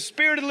that the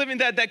Spirit of living,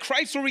 that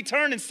Christ will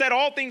return and set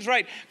all things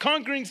right,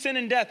 conquering sin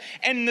and death.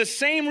 And the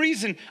same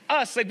reason,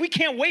 we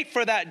can't wait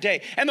for that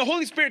day. And the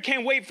Holy Spirit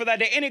can't wait for that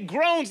day. And it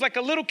groans like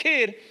a little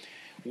kid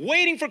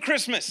waiting for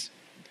Christmas,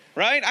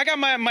 right? I got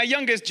my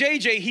youngest,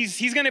 JJ,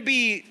 he's going to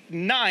be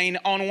 9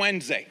 on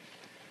Wednesday.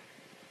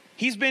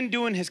 He's been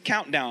doing his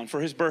countdown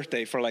for his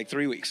birthday for like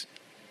 3 weeks.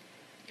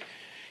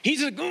 He's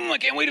just, I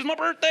can't wait, it's my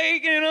birthday.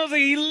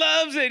 He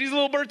loves it. He's a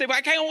little birthday, but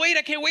I can't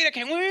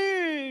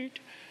wait.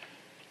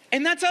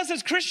 And that's us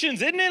as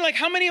Christians, isn't it? Like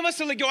how many of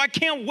us are like, I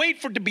can't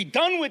wait for it to be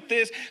done with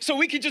this so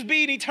we could just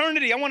be in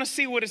eternity. I want to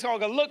see what it's all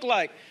going to look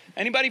like.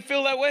 Anybody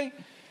feel that way?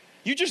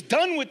 You're just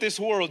done with this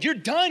world. You're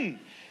done.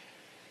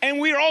 And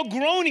we're all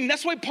groaning.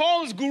 That's why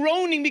Paul is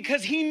groaning,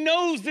 because he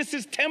knows this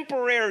is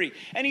temporary.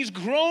 And he's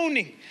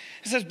groaning.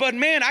 He says, but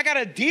man, I got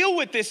to deal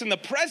with this in the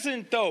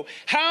present though.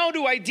 How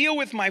do I deal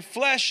with my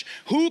flesh?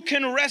 Who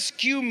can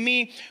rescue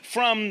me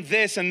from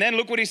this? And then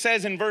look what he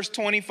says in verse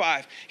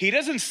 25. He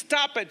doesn't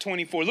stop at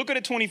 24. Look at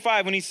it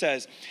 25 when he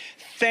says,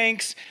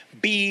 thanks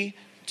be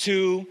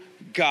to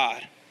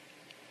God.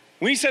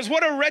 When he says,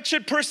 what a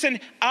wretched person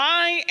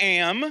I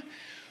am,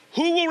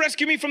 who will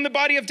rescue me from the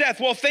body of death?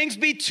 Well, thanks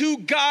be to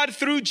God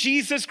through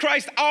Jesus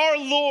Christ, our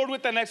Lord,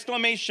 with an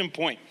exclamation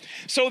point.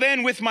 So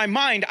then with my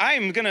mind,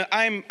 I'm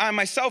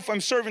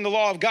serving the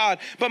law of God,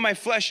 but my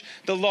flesh,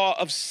 the law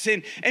of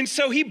sin. And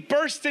so he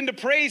burst into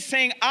praise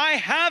saying, I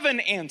have an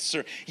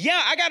answer. Yeah,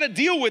 I got to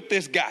deal with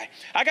this guy.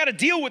 I got to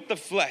deal with the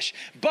flesh,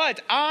 but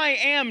I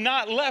am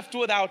not left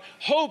without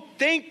hope.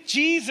 Thank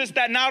Jesus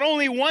that not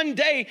only one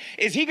day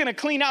is he going to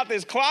clean out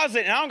this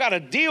closet and I don't got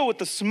to deal with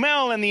the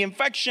smell and the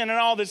infection and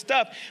all this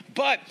stuff,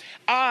 but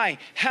I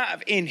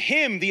have in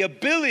him the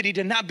ability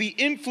to not be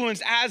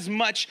influenced as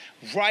much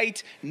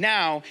right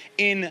now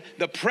in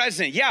the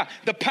present. Yeah,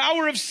 the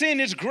power of sin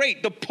is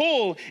great. The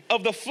pull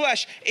of the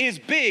flesh is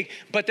big,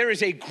 but there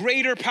is a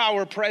greater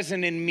power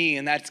present in me,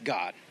 and that's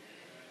God.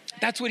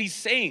 That's what he's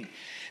saying.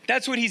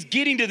 That's what he's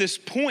getting to this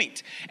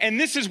point. And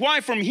this is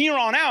why from here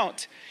on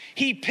out,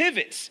 he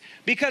pivots.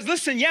 Because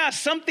listen, yeah,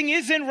 something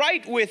isn't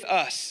right with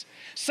us.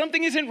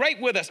 Something isn't right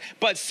with us,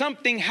 but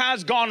something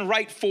has gone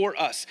right for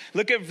us.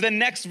 Look at the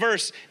next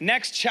verse,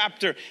 next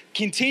chapter.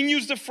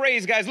 Continues the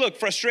phrase, guys, look,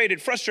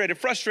 frustrated, frustrated,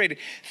 frustrated.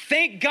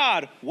 Thank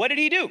God. What did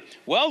he do?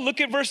 Well,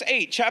 look at verse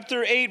 8,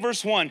 chapter 8,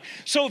 verse 1.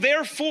 So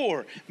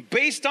therefore,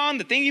 based on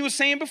the thing he was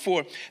saying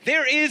before,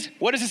 there is,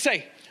 what does it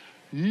say?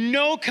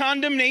 No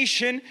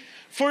condemnation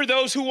for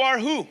those who are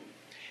who?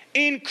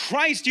 In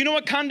Christ. You know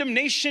what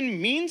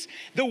condemnation means?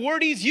 The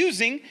word he's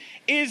using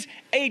is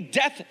a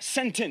death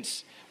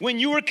sentence. When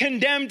you were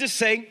condemned to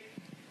say,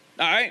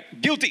 all right,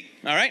 guilty,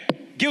 all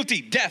right,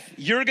 guilty, death,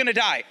 you're gonna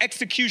die,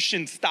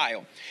 execution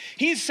style.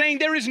 He's saying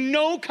there is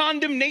no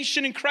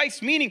condemnation in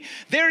Christ, meaning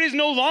there is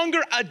no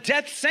longer a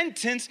death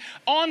sentence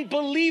on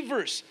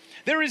believers.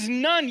 There is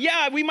none.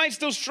 Yeah, we might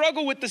still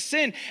struggle with the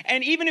sin.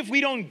 And even if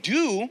we don't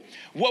do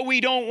what we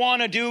don't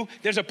want to do,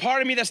 there's a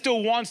part of me that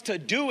still wants to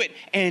do it.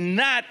 And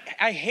that,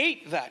 I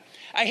hate that.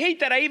 I hate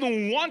that I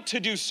even want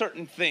to do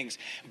certain things.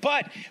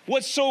 But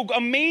what's so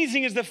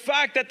amazing is the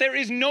fact that there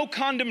is no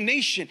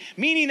condemnation,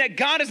 meaning that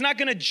God is not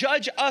going to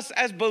judge us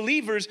as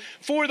believers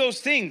for those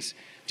things.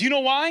 Do you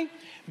know why?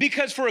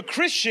 Because for a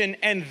Christian,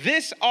 and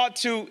this ought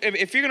to,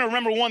 if you're going to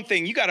remember one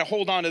thing, you got to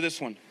hold on to this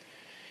one.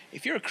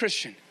 If you're a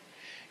Christian,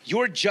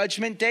 your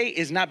judgment day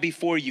is not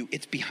before you,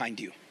 it's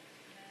behind you.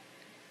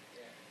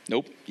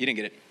 Nope, you didn't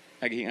get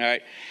it. All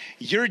right.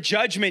 Your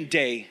judgment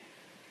day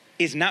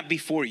is not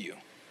before you.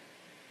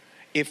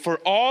 If for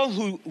all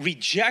who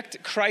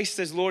reject Christ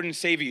as Lord and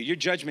Savior, your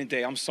judgment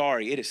day, I'm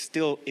sorry, it is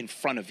still in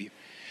front of you.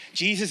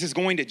 Jesus is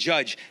going to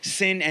judge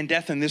sin and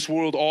death in this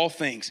world, all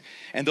things.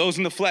 And those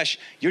in the flesh,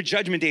 your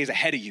judgment day is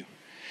ahead of you.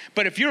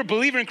 But if you're a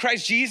believer in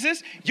Christ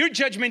Jesus, your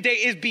judgment day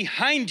is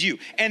behind you.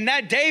 And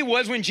that day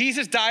was when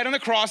Jesus died on the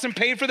cross and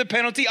paid for the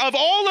penalty of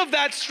all of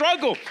that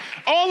struggle,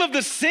 all of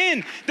the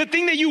sin, the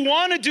thing that you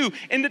want to do,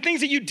 and the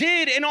things that you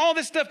did, and all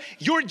this stuff.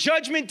 Your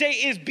judgment day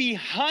is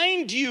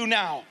behind you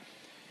now.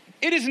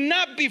 It is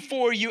not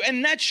before you,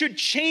 and that should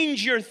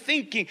change your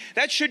thinking.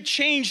 That should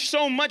change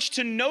so much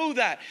to know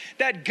that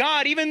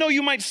God, even though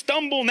you might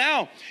stumble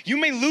now, you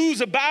may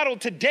lose a battle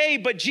today,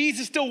 but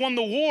Jesus still won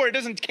the war. It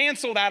doesn't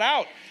cancel that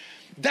out.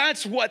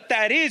 That's what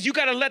that is. You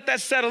got to let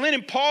that settle in.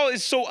 And Paul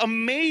is so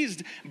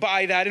amazed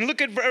by that. And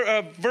look at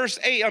verse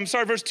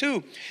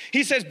 2.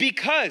 He says,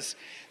 because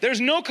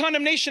there's no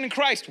condemnation in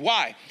Christ.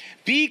 Why?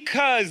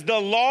 Because the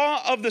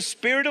law of the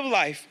Spirit of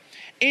life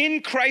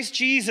in Christ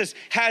Jesus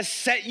has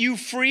set you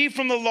free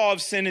from the law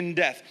of sin and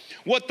death.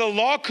 What the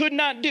law could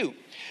not do,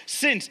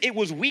 since it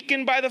was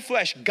weakened by the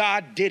flesh,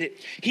 God did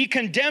it. He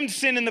condemned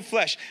sin in the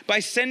flesh by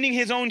sending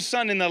his own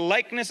son in the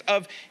likeness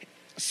of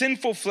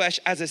sinful flesh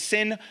as a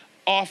sin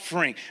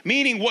offering.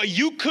 Meaning what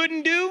you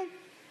couldn't do,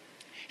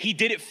 he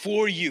did it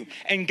for you.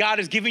 And God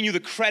is giving you the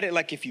credit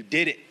like if you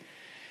did it.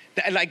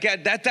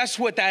 That's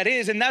what that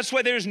is. And that's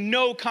why there's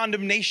no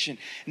condemnation.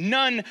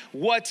 None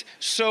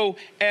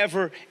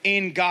whatsoever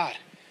in God.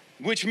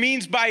 Which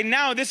means by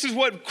now, this is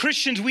what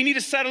Christians, we need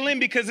to settle in,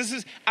 because this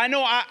is, I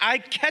know I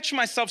catch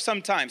myself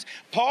sometimes.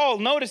 Paul,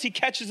 notice he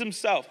catches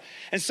himself.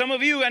 And some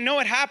of you, I know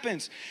it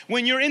happens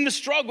when you're in the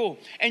struggle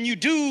and you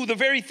do the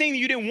very thing that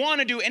you didn't want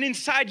to do. And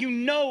inside you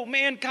know,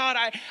 man, God,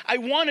 I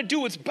want to do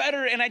what's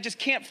better and I just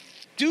can't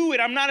do it.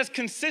 I'm not as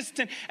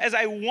consistent as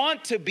I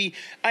want to be.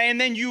 And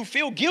then you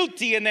feel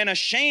guilty and then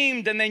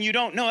ashamed and then you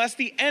don't know. That's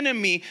the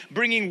enemy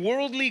bringing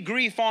worldly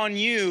grief on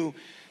you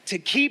to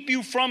keep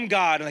you from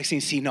God. Like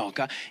saying, see, no,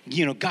 God,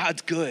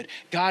 God's good.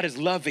 God is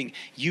loving.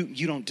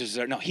 You don't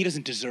deserve, no, he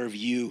doesn't deserve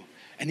you.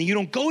 And then you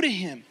don't go to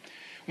him.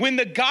 When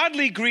the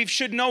godly grief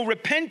should know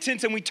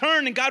repentance and we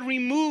turn and God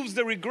removes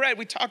the regret.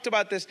 We talked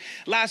about this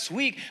last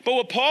week. But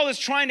what Paul is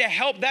trying to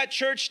help that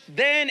church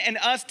then and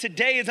us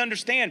today is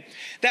understand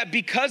that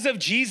because of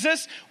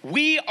Jesus,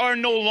 we are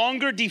no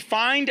longer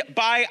defined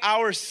by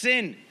our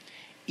sin,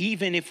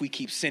 even if we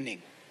keep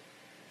sinning.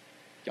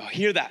 Y'all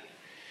hear that?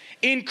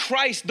 In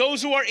Christ,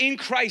 those who are in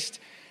Christ,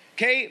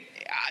 okay,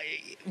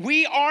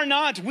 we are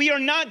not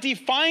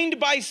defined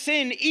by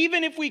sin,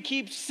 even if we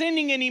keep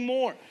sinning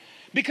anymore,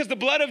 because the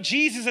blood of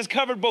Jesus has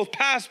covered both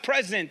past,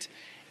 present,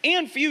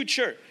 and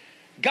future.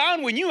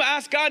 God, when you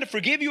ask God to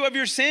forgive you of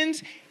your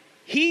sins,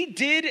 he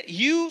did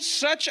you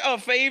such a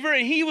favor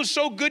and he was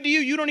so good to you,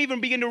 you don't even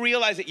begin to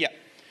realize it yet,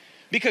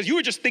 because you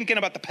were just thinking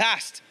about the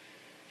past.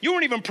 You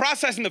weren't even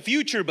processing the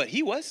future, but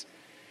he was.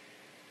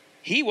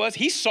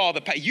 He saw the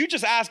past. You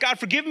just asked God,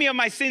 forgive me of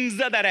my sins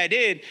that I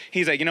did.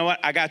 He's like, you know what?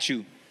 I got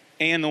you.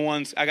 And the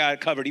ones I got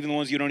covered, even the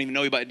ones you don't even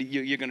know about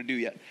you're going to do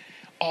yet.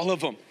 All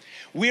of them.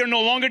 We are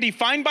no longer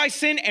defined by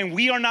sin and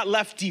we are not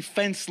left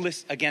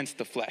defenseless against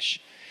the flesh.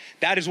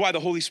 That is why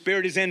the Holy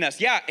Spirit is in us.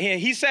 Yeah,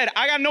 he said,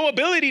 I got no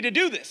ability to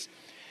do this.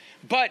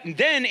 But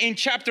then in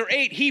chapter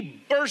 8,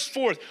 he bursts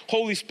forth,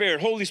 Holy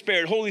Spirit, Holy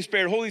Spirit, Holy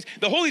Spirit, Holy Spirit.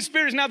 The Holy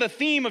Spirit is now the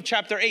theme of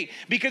chapter 8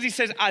 because he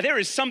says, there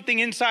is something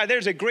inside.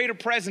 There's a greater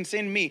presence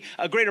in me,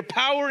 a greater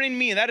power in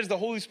me, and that is the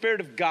Holy Spirit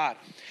of God.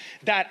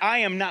 That I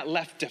am not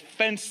left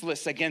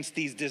defenseless against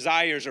these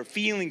desires or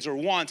feelings or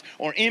wants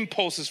or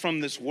impulses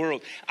from this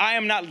world. I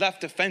am not left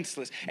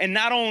defenseless. And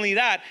not only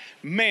that,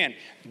 man,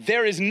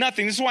 there is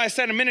nothing. This is why I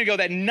said a minute ago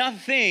that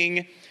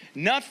nothing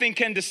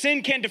The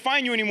sin can't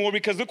define you anymore,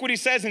 because look what he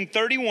says in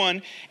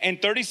 31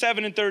 and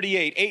 37 and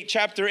 38.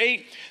 Chapter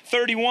 8,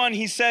 31,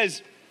 he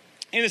says,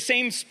 in the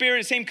same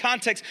spirit, same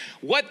context,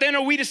 what then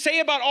are we to say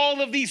about all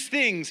of these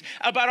things,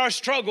 about our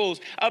struggles,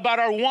 about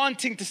our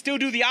wanting to still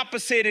do the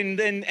opposite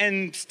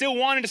and still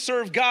wanting to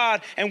serve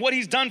God and what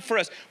he's done for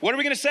us? What are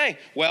we going to say?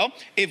 Well,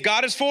 if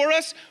God is for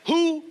us,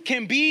 who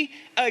can be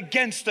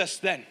against us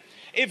then?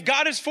 If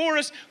God is for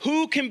us,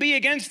 who can be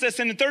against us?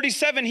 And in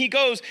 37, he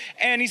goes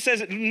and he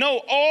says,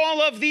 no,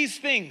 all of these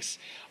things,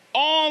 in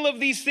all of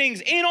these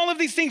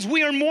things,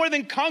 we are more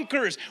than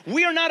conquerors.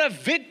 We are not a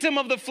victim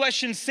of the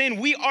flesh and sin.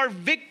 We are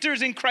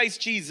victors in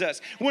Christ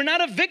Jesus. We're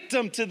not a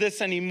victim to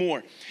this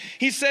anymore.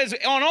 He says,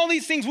 on all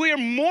these things, we are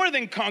more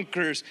than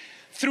conquerors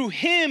through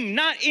him,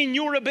 not in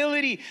your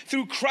ability,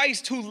 through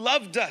Christ who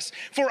loved us.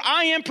 For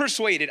I am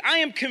persuaded, I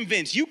am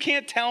convinced, you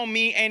can't tell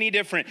me any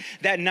different,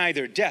 that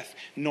neither death,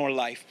 nor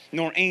life,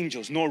 nor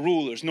angels, nor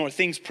rulers, nor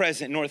things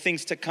present, nor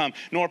things to come,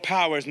 nor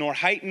powers, nor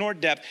height, nor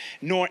depth,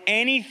 nor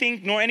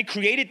anything, nor any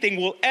created thing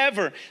will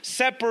ever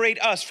separate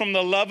us from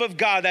the love of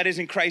God that is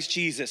in Christ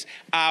Jesus,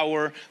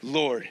 our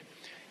Lord.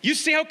 You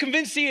see how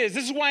convinced he is.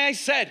 This is why I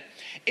said,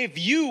 if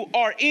you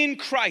are in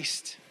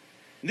Christ,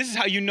 this is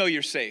how you know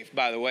you're saved,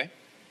 by the way.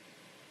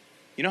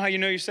 You know how you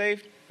know you're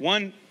saved?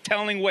 One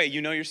telling way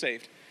you know you're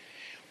saved.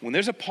 When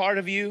there's a part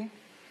of you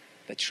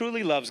that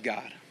truly loves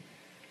God,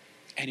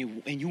 and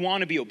you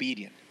want to be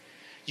obedient.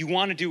 You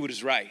want to do what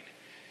is right.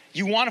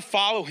 You want to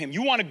follow him.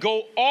 You want to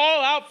go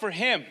all out for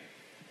him.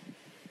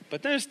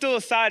 But there's still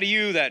a side of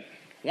you that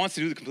wants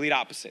to do the complete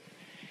opposite.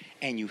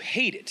 And you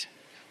hate it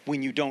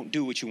when you don't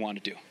do what you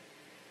want to do.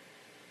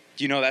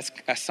 Do you know that's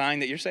a sign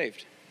that you're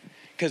saved?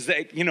 Because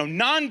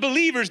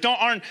non-believers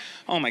aren't,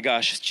 oh my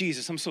gosh,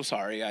 Jesus, I'm so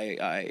sorry.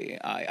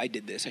 I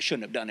did this. I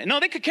shouldn't have done it.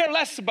 No, they could care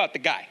less about the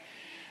guy.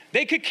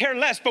 They could care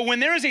less. But when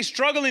there is a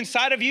struggle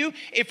inside of you,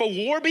 if a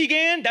war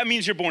began, that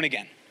means you're born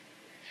again.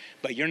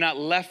 But you're not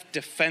left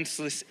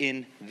defenseless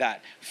in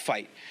that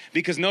fight.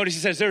 Because notice he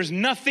says, there's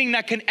nothing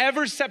that can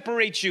ever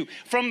separate you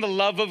from the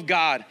love of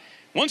God.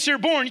 Once you're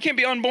born, you can't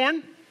be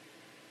unborn.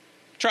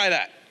 Try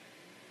that.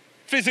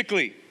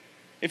 Physically.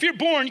 If you're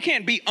born, you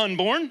can't be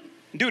unborn.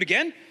 Do it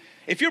again.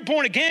 If you're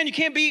born again, you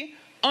can't be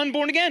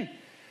unborn again.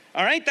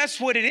 All right?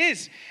 That's what it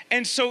is.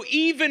 And so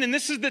and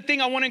this is the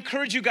thing I want to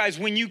encourage you guys,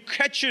 when you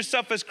catch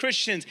yourself as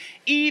Christians,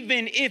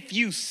 even if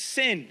you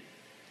sin,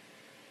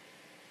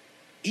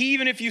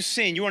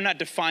 you are not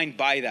defined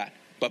by that.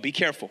 But be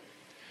careful.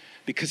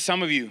 Because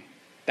some of you,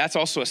 that's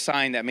also a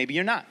sign that maybe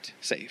you're not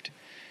saved.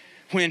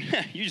 When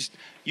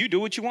you do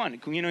what you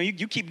want.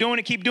 You keep doing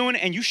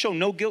it, and you show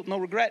no guilt, no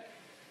regret.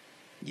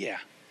 Yeah.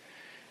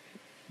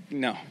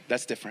 No,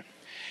 that's different.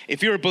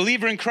 If you're a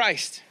believer in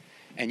Christ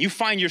and you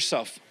find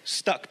yourself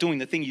stuck doing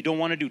the thing you don't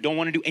want to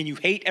do, and you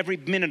hate every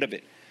minute of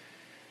it,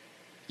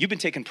 you've been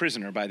taken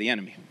prisoner by the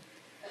enemy.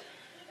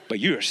 But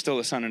you are still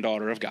a son and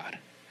daughter of God.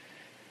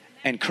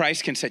 And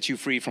Christ can set you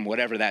free from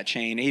whatever that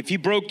chain. If he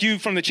broke you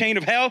from the chain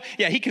of hell,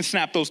 yeah, he can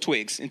snap those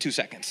twigs in 2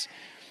 seconds.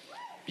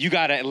 You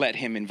got to let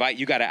him invite.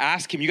 You got to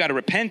ask him. You got to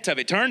repent of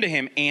it. Turn to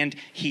him, and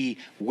he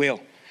will.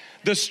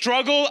 The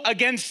struggle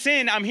against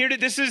sin,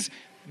 this is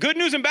good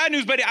news and bad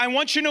news, but I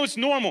want you to know it's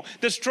normal.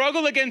 The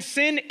struggle against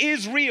sin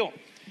is real.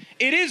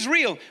 It is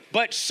real,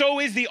 but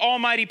so is the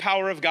almighty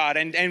power of God.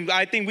 And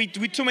I think we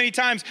too many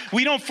times,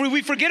 we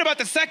forget about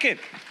the second.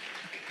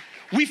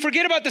 We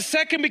forget about the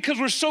second because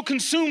we're so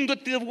consumed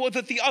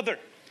with the other.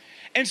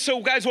 And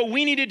so, guys, what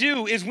we need to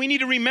do is we need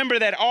to remember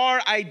that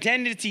our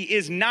identity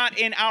is not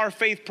in our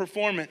faith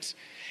performance.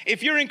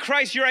 If you're in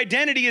Christ, your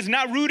identity is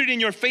not rooted in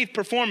your faith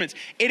performance.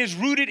 It is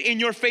rooted in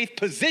your faith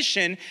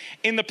position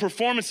in the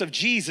performance of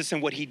Jesus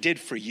and what he did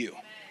for you.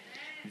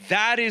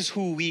 That is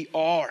who we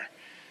are.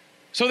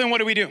 So then what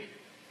do we do?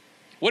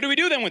 What do we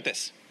do then with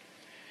this?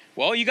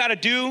 Well, you got to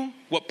do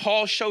what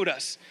Paul showed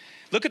us.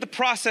 Look at the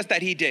process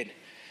that he did.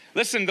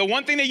 Listen, the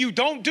one thing that you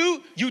don't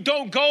do, you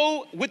don't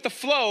go with the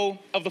flow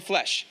of the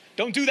flesh.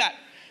 Don't do that.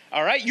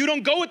 All right? You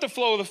don't go with the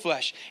flow of the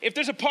flesh. If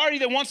there's a party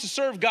that wants to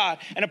serve God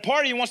and a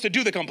party that wants to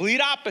do the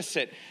complete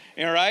opposite,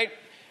 all right?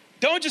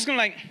 Don't just go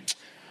like,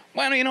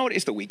 well, you know what?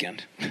 It's the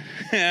weekend.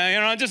 You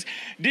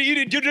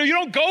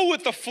don't go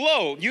with the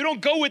flow. You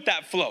don't go with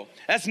that flow.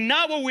 That's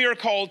not what we are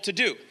called to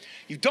do.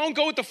 You don't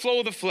go with the flow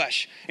of the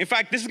flesh. In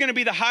fact, this is going to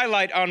be the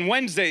highlight on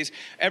Wednesdays.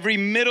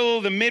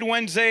 The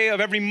mid-Wednesday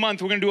of every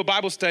month, we're going to do a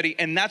Bible study,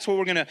 and that's what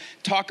we're going to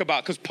talk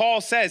about. Because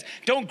Paul says,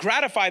 don't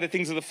gratify the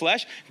things of the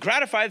flesh,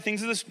 gratify the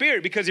things of the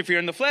Spirit. Because if you're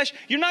in the flesh,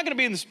 you're not going to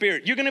be in the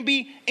Spirit. You're going to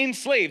be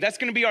enslaved. That's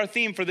going to be our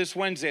theme for this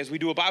Wednesday as we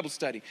do a Bible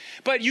study.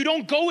 But you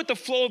don't go with the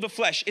flow of the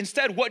flesh.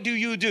 Instead, what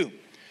do?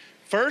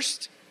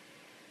 First,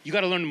 you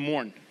got to learn to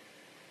mourn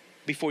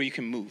before you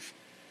can move.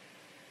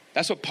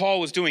 That's what Paul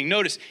was doing.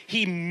 Notice,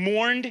 he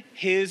mourned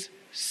his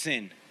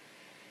sin.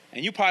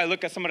 And you probably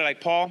look at somebody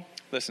like Paul.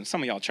 Listen,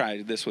 some of y'all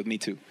try this with me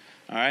too.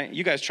 All right?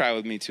 You guys try it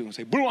with me too. And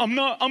say, bro, I'm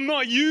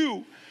not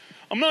you.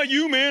 I'm not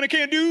you, man. I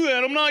can't do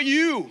that. I'm not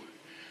you.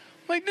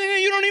 Like,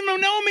 you don't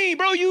even know me,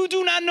 bro. You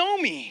do not know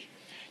me.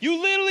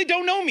 You literally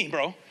don't know me,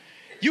 bro.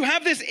 You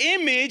have this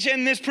image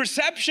and this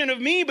perception of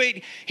me, but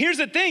here's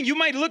the thing.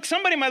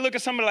 Somebody might look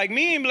at somebody like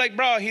me and be like,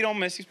 bro, he don't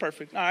miss, he's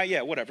perfect. All right,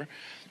 yeah, whatever.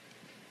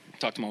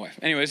 Talk to my wife.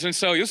 Anyways, and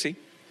so you'll see.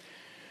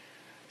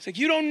 It's like,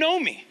 you don't know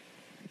me.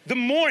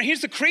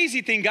 Here's the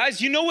crazy thing,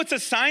 guys. You know what's a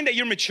sign that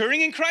you're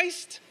maturing in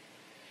Christ?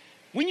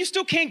 When you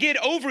still can't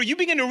get over, you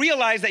begin to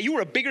realize that you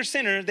were a bigger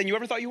sinner than you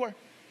ever thought you were.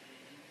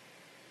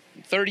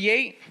 I'm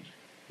 38,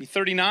 be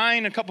 39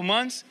 in a couple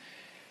months.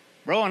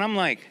 Bro, and I'm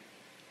like,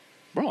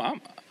 bro,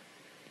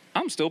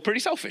 I'm still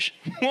pretty selfish.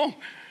 Well,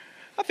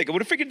 I think I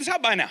would have figured this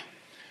out by now.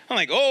 I'm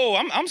like, oh,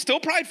 I'm still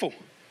prideful.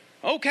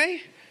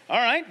 Okay, all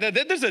right.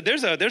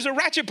 There's a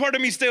ratchet part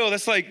of me still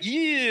that's like,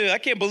 yeah, I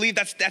can't believe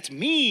that's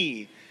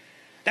me.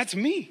 That's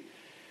me.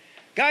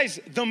 Guys,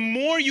 the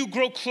more you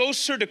grow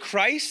closer to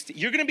Christ,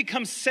 you're going to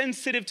become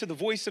sensitive to the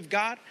voice of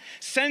God,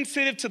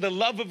 sensitive to the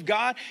love of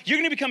God. You're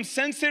going to become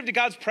sensitive to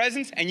God's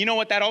presence. And you know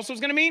what that also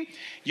is going to mean?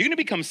 You're going to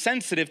become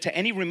sensitive to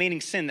any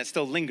remaining sin that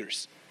still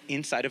lingers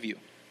inside of you.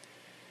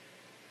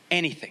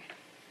 Anything.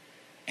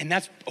 And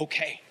that's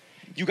okay.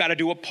 You got to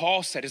do what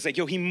Paul said. It's like,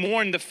 yo, he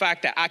mourned the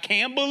fact that I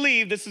can't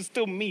believe this is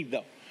still me,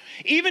 though.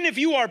 Even if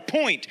you are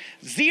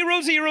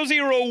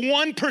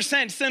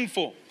 0.0001%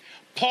 sinful,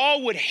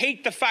 Paul would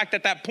hate the fact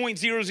that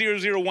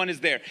 0.0001 is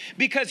there,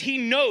 because he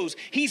knows,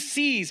 he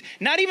sees,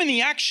 not even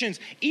the actions,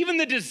 even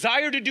the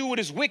desire to do what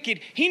is wicked.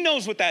 He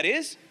knows what that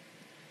is.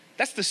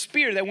 That's the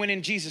spear that went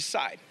in Jesus'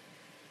 side.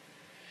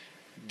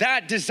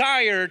 That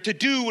desire to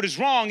do what is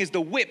wrong is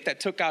the whip that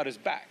took out his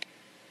back.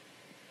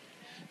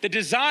 The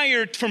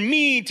desire for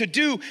me to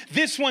do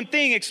this one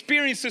thing,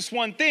 experience this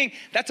one thing,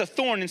 that's a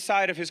thorn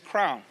inside of his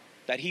crown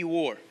that he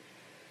wore.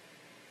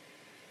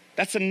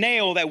 That's a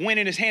nail that went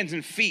in his hands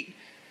and feet.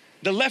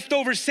 The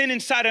leftover sin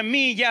inside of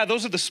me, yeah,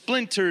 those are the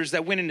splinters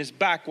that went in his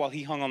back while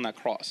he hung on that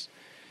cross.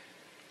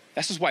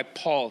 This is why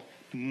Paul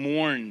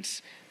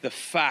mourns the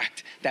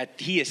fact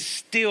that he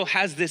still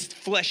has this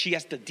flesh he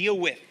has to deal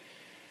with,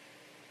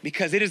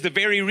 because it is the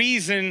very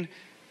reason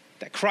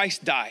that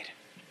Christ died.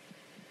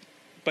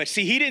 But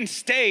see, he didn't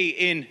stay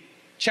in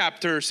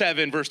chapter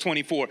 7, verse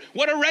 24.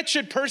 What a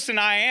wretched person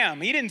I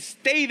am. He didn't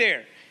stay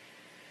there.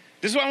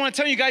 This is what I want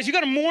to tell you guys. You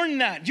got to mourn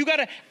that. You got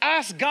to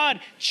ask God,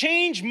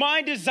 change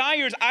my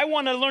desires. I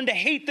want to learn to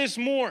hate this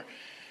more.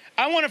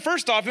 I want to,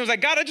 first off, it was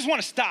like, God, I just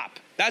want to stop.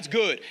 That's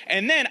good.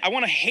 And then I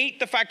want to hate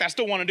the fact that I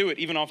still want to do it,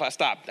 even if I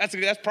stop. That's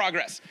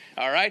progress.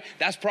 All right?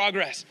 That's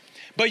progress.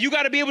 But you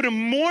got to be able to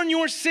mourn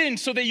your sin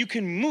so that you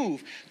can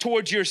move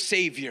towards your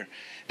Savior.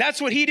 That's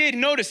what he did.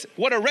 Notice,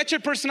 what a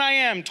wretched person I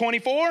am.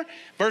 24,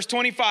 verse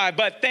 25.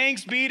 But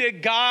thanks be to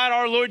God,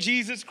 our Lord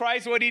Jesus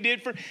Christ, what he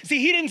did for. See,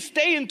 he didn't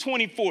stay in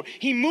 24.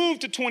 He moved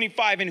to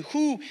 25 and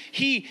who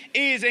he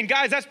is. And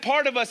guys, that's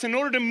part of us. In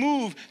order to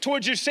move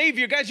towards your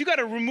Savior, guys, you got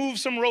to remove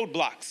some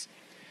roadblocks.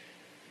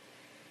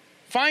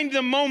 Find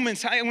the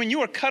moments when you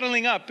are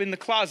cuddling up in the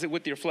closet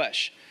with your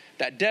flesh,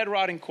 that dead,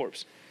 rotting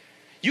corpse.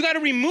 You got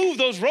to remove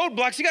those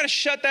roadblocks. You got to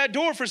shut that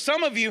door. For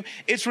some of you,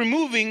 it's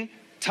removing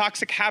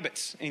toxic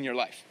habits in your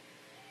life.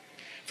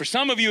 For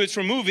some of you, it's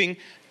removing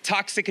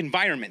toxic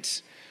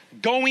environments.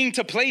 Going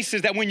to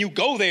places that when you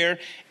go there,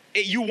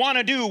 you want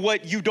to do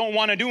what you don't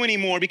want to do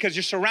anymore because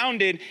you're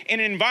surrounded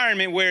in an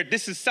environment where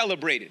this is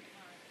celebrated.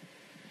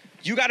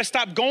 You got to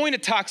stop going to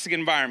toxic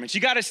environments. You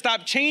got to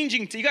stop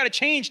changing. You got to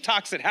change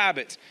toxic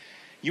habits.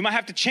 You might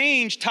have to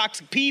change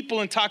toxic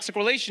people and toxic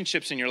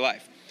relationships in your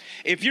life.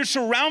 If you're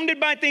surrounded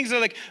by things that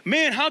are like,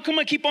 man, how come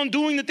I keep on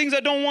doing the things I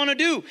don't want to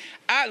do?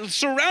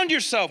 Surround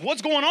yourself.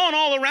 What's going on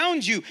all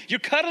around you? You're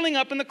cuddling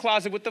up in the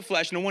closet with the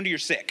flesh. No wonder you're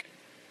sick.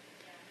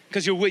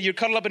 Because you're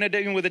cuddled up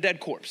with a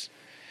dead corpse.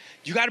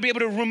 You got to be able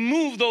to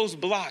remove those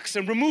blocks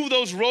and remove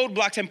those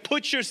roadblocks and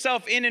put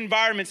yourself in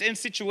environments, in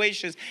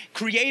situations,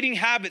 creating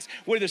habits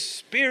where the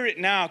Spirit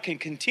now can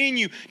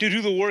continue to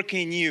do the work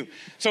in you.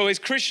 So as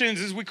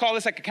Christians, as we call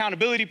this like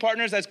accountability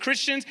partners, as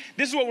Christians,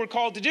 this is what we're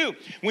called to do.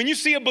 When you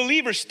see a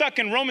believer stuck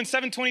in Romans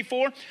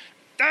 7:24,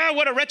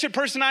 what a wretched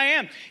person I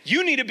am.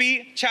 You need to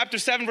be chapter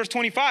 7, verse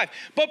 25.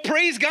 But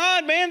praise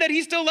God, man, that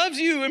he still loves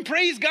you. And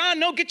praise God,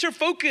 no, get your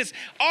focus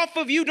off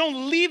of you.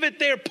 Don't leave it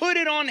there. Put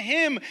it on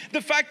him.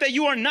 The fact that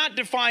you are not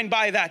defined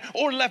by that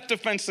or left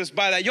defenseless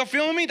by that. Y'all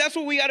feeling me? That's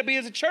what we got to be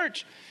as a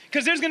church.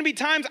 Because there's going to be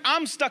times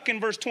I'm stuck in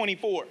verse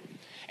 24.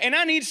 And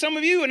I need some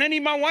of you, and I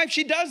need my wife.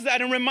 She does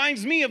that and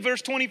reminds me of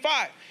verse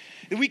 25.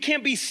 We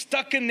can't be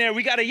stuck in there.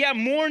 We got to,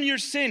 mourn your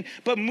sin,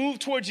 but move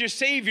towards your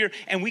Savior.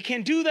 And we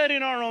can do that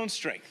in our own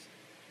strength.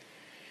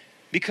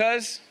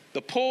 Because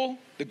the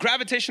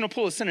gravitational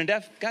pull of sin and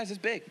death, guys, it's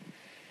big.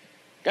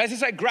 Guys,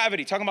 it's like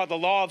gravity. Talking about the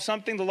law of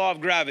something, the law of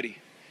gravity.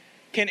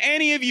 Can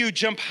any of you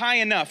jump high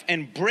enough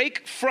and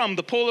break from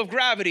the pull of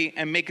gravity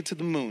and make it to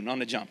the moon on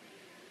the jump?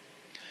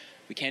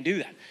 We can't do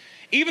that.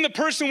 Even the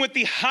person with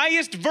the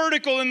highest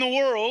vertical in the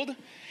world,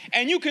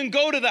 and you can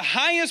go to the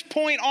highest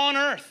point on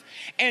earth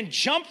and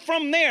jump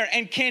from there.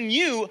 And can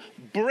you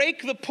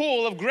break the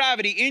pull of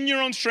gravity in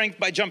your own strength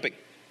by jumping?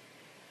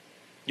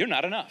 You're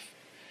not enough.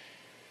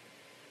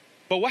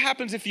 But what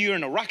happens if you're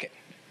in a rocket?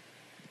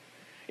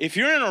 If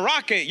you're in a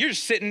rocket, you're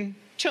just sitting,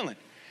 chilling.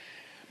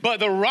 But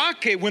the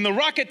rocket, when the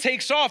rocket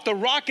takes off, the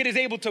rocket is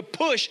able to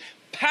push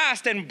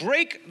past and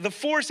break the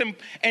force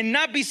and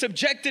not be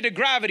subjected to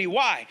gravity.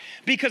 Why?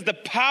 Because the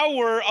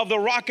power of the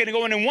rocket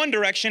going in one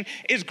direction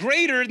is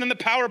greater than the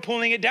power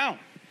pulling it down.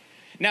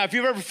 Now, if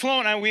you've ever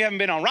flown, we haven't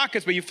been on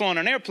rockets, but you've flown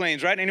on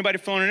airplanes, right? Anybody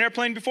flown an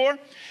airplane before?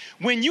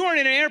 When you are in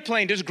an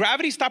airplane, does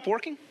gravity stop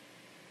working?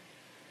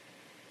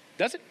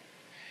 Does it?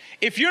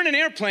 If you're in an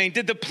airplane,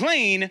 did the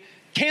plane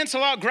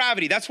cancel out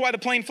gravity? That's why the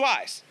plane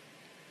flies.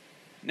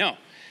 No.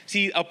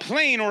 See, a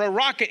plane or a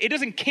rocket, it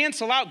doesn't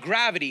cancel out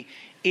gravity.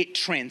 It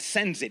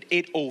transcends it.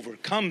 It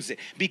overcomes it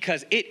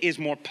because it is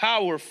more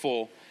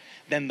powerful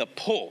than the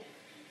pull.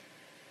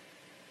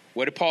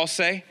 What did Paul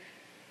say?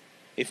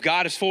 If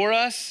God is for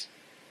us,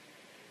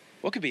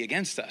 what could be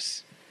against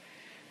us?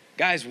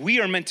 Guys, we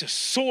are meant to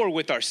soar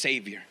with our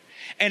Savior.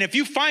 And if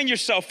you find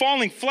yourself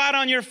falling flat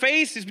on your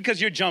face, it's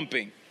because you're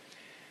jumping.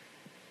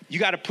 You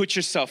got to put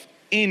yourself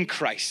in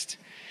Christ.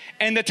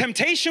 And the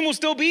temptation will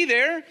still be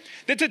there.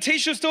 The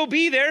temptation will still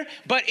be there.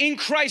 But in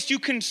Christ, you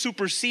can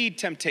supersede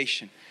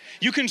temptation.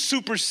 You can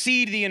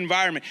supersede the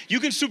environment. You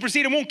can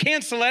supersede, it won't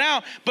cancel it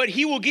out, but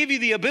he will give you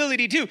the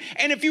ability to.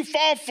 And if you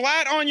fall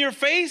flat on your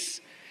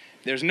face,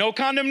 there's no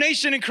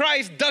condemnation in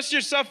Christ. Dust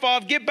yourself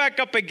off, get back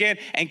up again,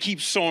 and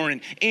keep soaring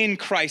in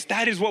Christ.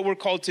 That is what we're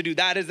called to do.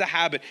 That is the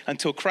habit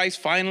until Christ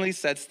finally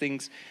sets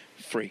things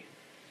free.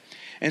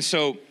 And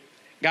so,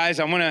 guys,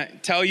 I'm going to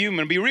tell you, I'm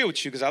going to be real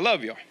with you because I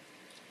love y'all.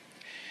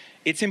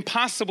 It's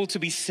impossible to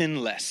be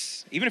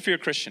sinless, even if you're a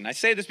Christian. I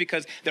say this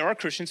because there are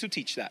Christians who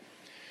teach that.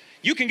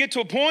 You can get to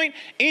a point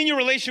in your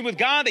relation with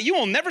God that you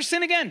will never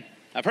sin again.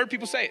 I've heard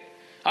people say it.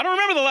 I don't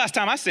remember the last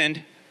time I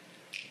sinned.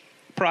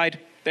 Pride.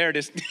 There it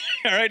is.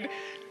 All right.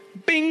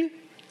 Bing.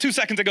 2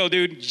 seconds ago,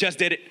 dude. Just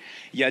did it.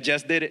 Yeah,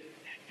 just did it.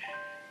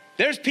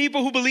 There's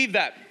people who believe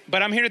that.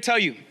 But I'm here to tell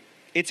you,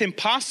 it's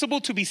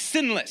impossible to be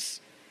sinless.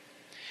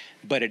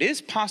 But it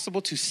is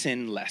possible to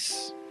sin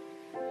less.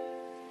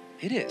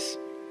 It is.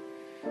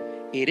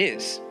 It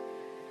is.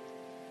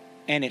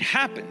 And it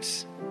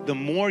happens the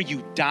more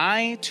you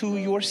die to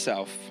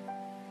yourself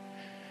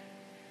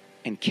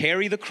and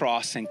carry the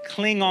cross and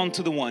cling on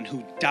to the one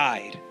who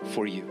died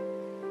for you.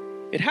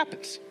 It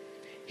happens.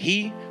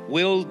 He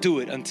will do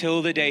it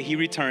until the day he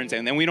returns,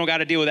 and then we don't got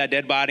to deal with that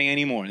dead body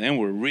anymore. And then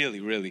we're really,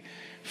 really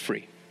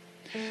free.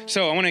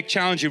 So I want to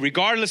challenge you,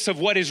 regardless of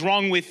what is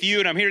wrong with you,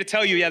 and I'm here to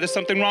tell you, yeah, there's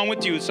something wrong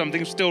with you.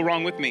 Something's still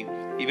wrong with me,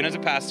 even as a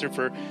pastor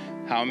for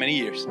how many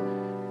years.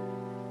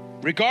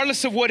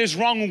 Regardless of what is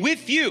wrong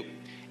with you,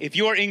 if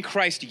you're in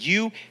Christ,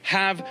 you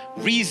have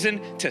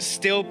reason to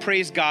still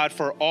praise God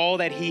for all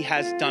that he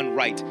has done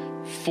right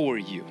for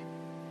you.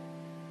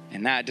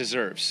 And that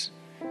deserves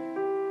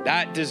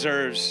not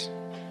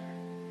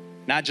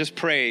just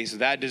praise,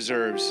 that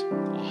deserves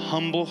a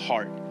humble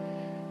heart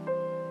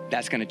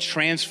that's going to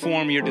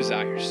transform your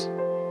desires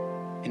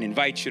and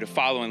invite you to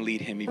follow and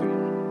lead him even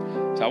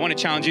more. So I want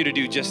to challenge you to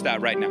do just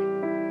that right now.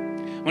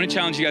 I want to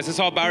challenge you guys. Let's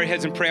all bow our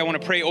heads and pray. I want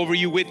to pray over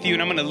you, with you,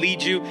 and I'm going to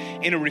lead you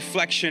in a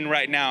reflection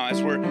right now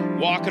as we're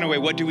walking away.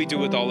 What do we do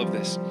with all of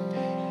this?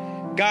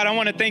 God, I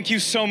want to thank you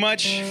so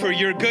much for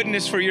your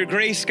goodness, for your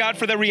grace, God,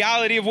 for the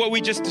reality of what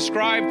we just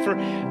described, for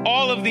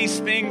all of these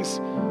things.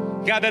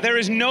 God, that there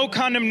is no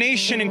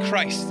condemnation in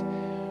Christ.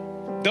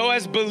 Though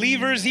as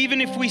believers,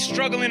 even if we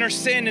struggle in our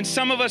sin, and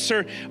some of us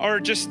are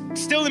just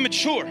still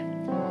immature.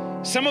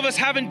 Some of us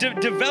haven't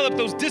developed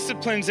those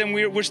disciplines, and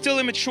we're still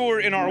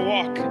immature in our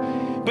walk.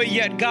 But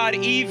yet, God,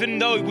 even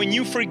though when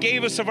you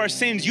forgave us of our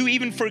sins, you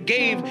even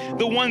forgave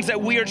the ones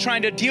that we are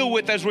trying to deal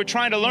with as we're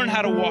trying to learn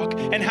how to walk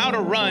and how to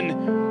run,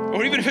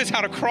 or even if it's how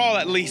to crawl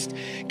at least.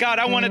 God,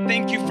 I want to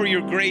thank you for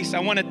your grace. I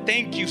want to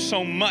thank you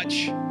so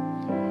much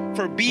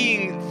for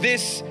being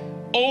this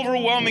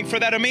overwhelming, for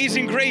that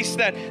amazing grace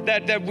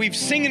that we've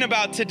singing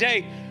about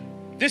today.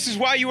 This is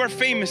why you are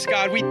famous,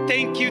 God. We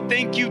thank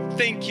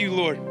you,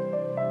 Lord.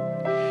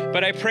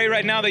 But I pray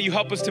right now that you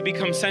help us to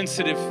become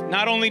sensitive,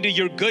 not only to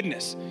your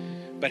goodness,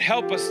 but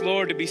help us,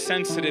 Lord, to be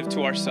sensitive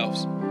to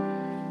ourselves.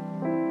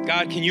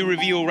 God, can you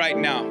reveal right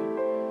now?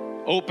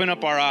 Open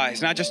up our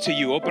eyes, not just to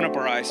you, open up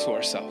our eyes to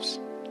ourselves.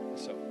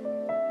 So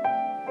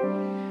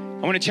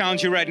I want to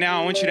challenge you right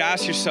now. I want you to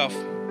ask yourself,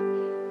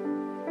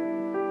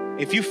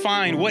 if you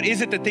find, what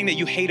is it the thing that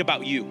you hate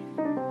about you?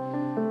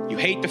 You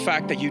hate the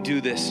fact that you do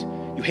this.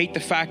 You hate the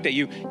fact that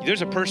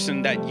there's a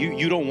person that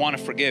you don't want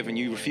to forgive and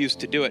you refuse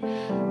to do it.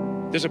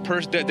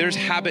 There's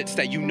habits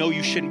that you know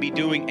you shouldn't be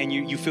doing, and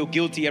you feel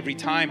guilty every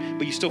time,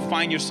 but you still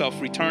find yourself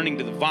returning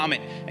to the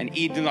vomit and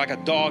eating like a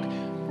dog.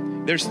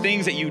 There's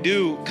things that you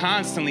do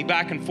constantly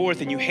back and forth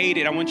and you hate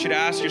it. I want you to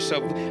ask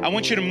yourself, I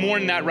want you to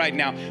mourn that right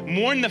now.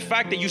 Mourn the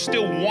fact that you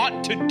still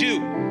want to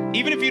do,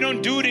 even if you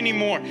don't do it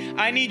anymore.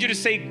 I need you to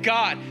say,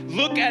 God,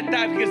 look at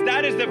that, because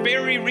that is the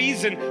very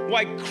reason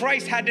why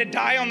Christ had to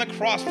die on the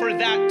cross, for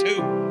that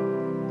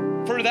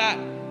too. For that.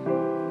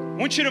 I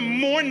want you to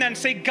mourn that and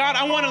say, God,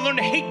 I want to learn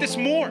to hate this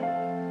more.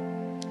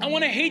 I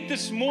want to hate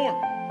this more.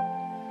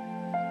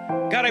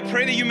 God, I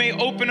pray that you may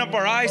open up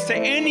our eyes to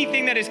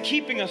anything that is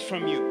keeping us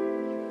from you.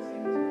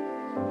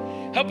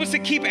 Help us to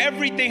keep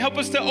everything. Help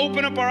us to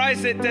open up our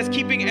eyes that's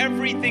keeping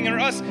everything or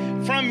us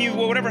from you,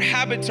 whatever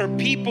habits or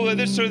people or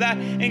this or that.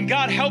 And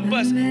God, help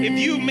us. If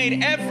you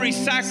made every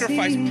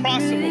sacrifice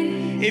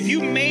possible, if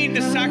you made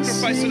the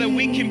sacrifice so that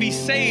we can be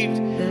saved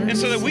and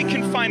so that we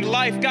can find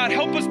life, God,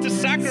 help us to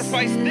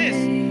sacrifice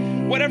this.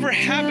 Whatever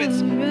habits,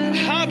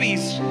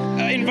 hobbies,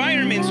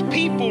 environments,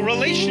 people,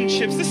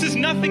 relationships, this is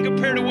nothing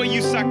compared to what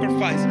you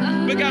sacrifice.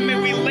 But God, may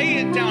we lay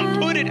it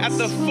down, put it at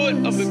the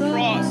foot of the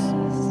cross.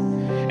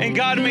 And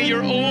God, may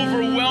your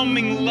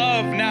overwhelming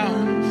love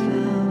now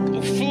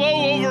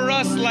flow over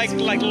us like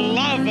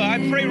lava.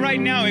 I pray right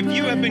now, if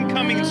you have been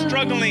coming and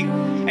struggling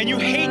and you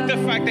hate the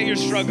fact that you're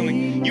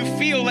struggling, you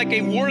feel like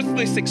a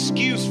worthless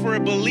excuse for a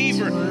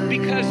believer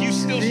because you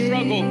still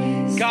struggle,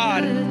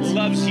 God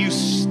loves you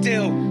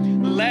still.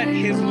 Let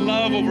his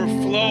love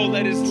overflow.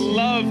 Let his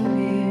love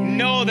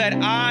know that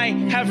I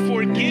have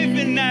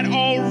forgiven that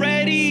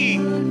already.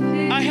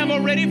 I have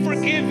already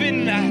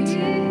forgiven that.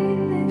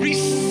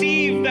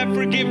 Receive that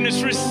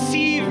forgiveness.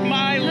 Receive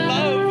my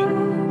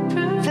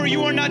love. For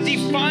you are not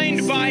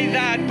defined by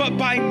that, but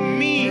by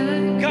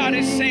me. God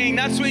is saying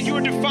that's what you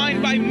are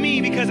defined by me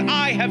because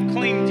I have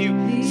claimed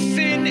you.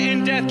 Sin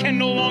and death can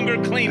no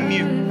longer claim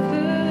you.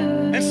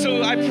 And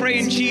so I pray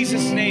in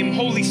Jesus' name,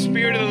 Holy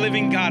Spirit of the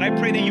living God, I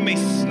pray that you may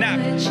snap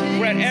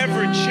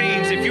whatever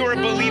chains. If you're a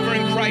believer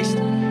in Christ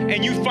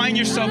and you find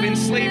yourself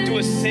enslaved to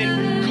a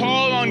sin,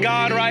 call on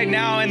God right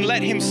now and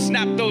let him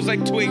snap those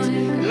like twigs.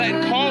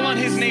 Call on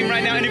his name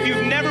right now. And if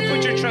you've never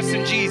put your trust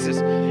in Jesus,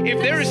 if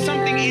there is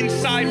something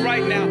inside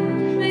right now,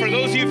 for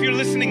those of you, if you're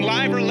listening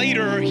live or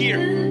later or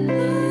here,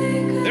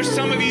 there's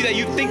some of you that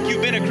you think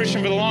you've been a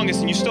Christian for the longest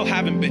and you still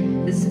haven't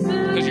been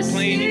because you're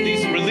playing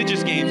these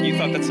religious games and you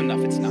thought that's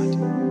enough. It's not.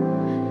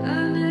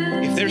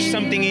 If there's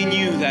something in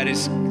you that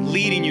is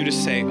leading you to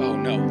say, oh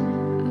no,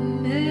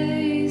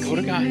 go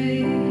to God.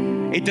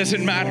 It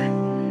doesn't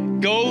matter.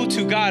 Go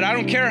to God. I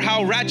don't care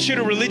how ratchet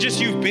or religious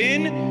you've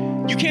been.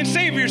 You can't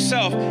save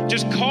yourself.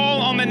 Just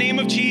call on the name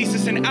of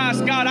Jesus and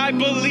ask God, I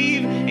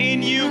believe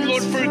in you.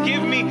 Lord,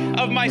 forgive me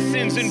of my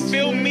sins and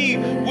fill me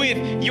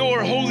with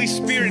your Holy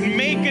Spirit.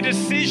 Make a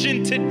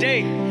decision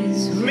today.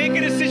 Make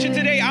a decision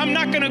today. I'm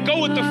not going to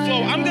go with the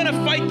flow. I'm going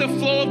to fight the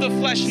flow of the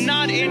flesh,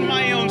 not in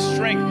my own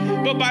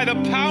strength, but by the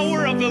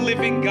power of the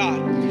living God.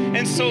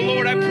 And so,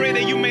 Lord, I pray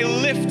that you may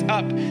lift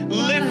up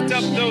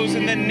those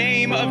in the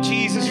name of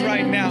Jesus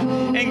right now.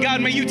 And God,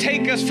 may you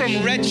take us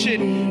from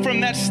wretched, from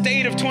that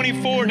state of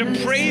 24 to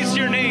praise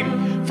your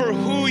name for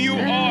who you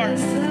are,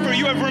 for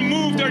you have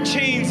removed our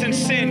chains and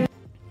sin.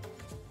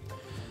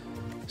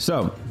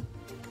 So,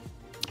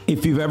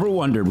 if you've ever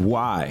wondered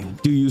why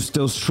do you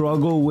still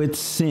struggle with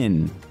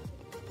sin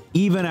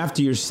even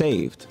after you're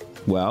saved,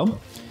 well,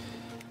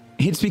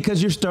 it's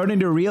because you're starting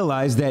to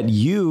realize that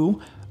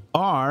you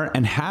are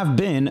and have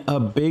been a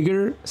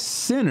bigger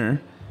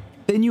sinner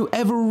than you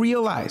ever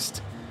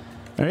realized.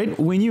 All right?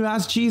 When you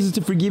ask Jesus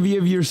to forgive you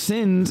of your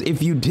sins,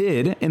 if you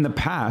did in the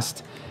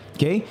past,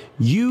 okay,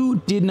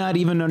 you did not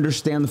even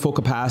understand the full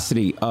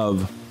capacity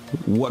of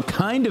what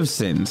kind of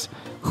sins,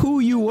 who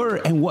you were,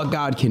 and what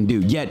God can do.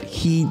 Yet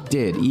he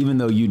did, even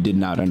though you did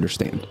not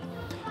understand.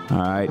 All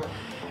right.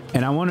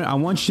 And I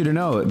want you to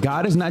know,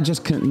 God is not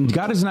just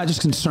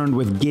concerned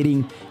with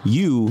getting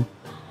you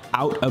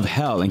out of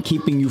hell and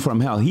keeping you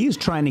from hell. He is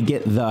trying to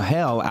get the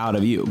hell out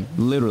of you,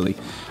 literally.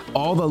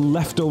 All the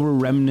leftover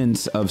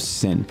remnants of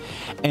sin.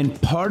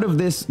 And part of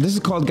this is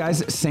called,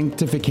 guys,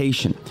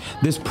 sanctification.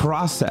 This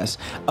process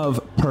of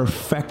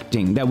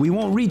perfecting that we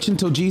won't reach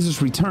until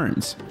Jesus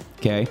returns,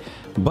 okay?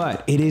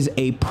 But it is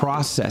a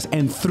process.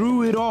 And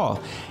through it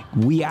all,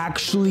 we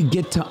actually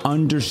get to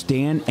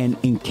understand and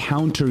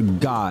encounter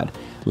God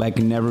like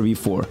never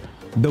before.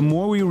 The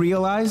more we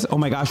realize, oh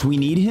my gosh, we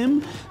need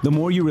him, the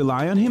more you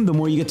rely on him, the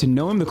more you get to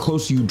know him, the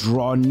closer you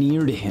draw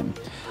near to him.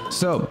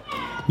 So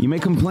you may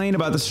complain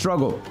about the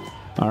struggle,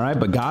 all right,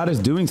 but God is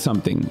doing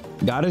something.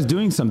 God is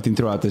doing something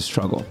throughout this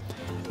struggle.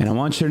 And I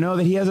want you to know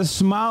that he has a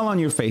smile on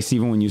your face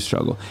even when you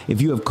struggle.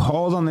 If you have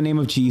called on the name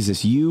of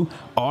Jesus, you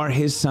are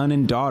his son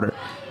and daughter,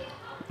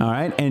 all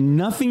right? And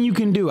nothing you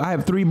can do, I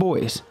have 3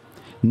 boys,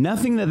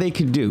 nothing that they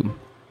could do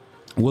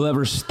will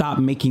ever stop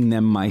making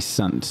them my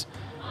sons.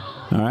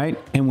 All right.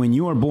 And when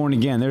you are born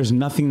again, there's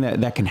nothing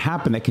that can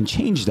happen that can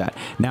change that.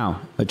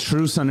 Now, a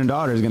true son and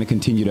daughter is going to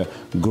continue to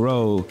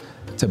grow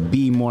to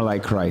be more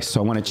like Christ. So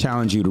I want to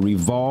challenge you to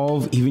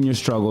revolve even your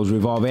struggles,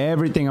 revolve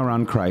everything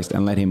around Christ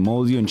and let him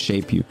mold you and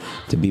shape you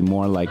to be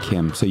more like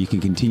him so you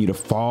can continue to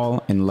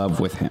fall in love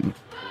with him.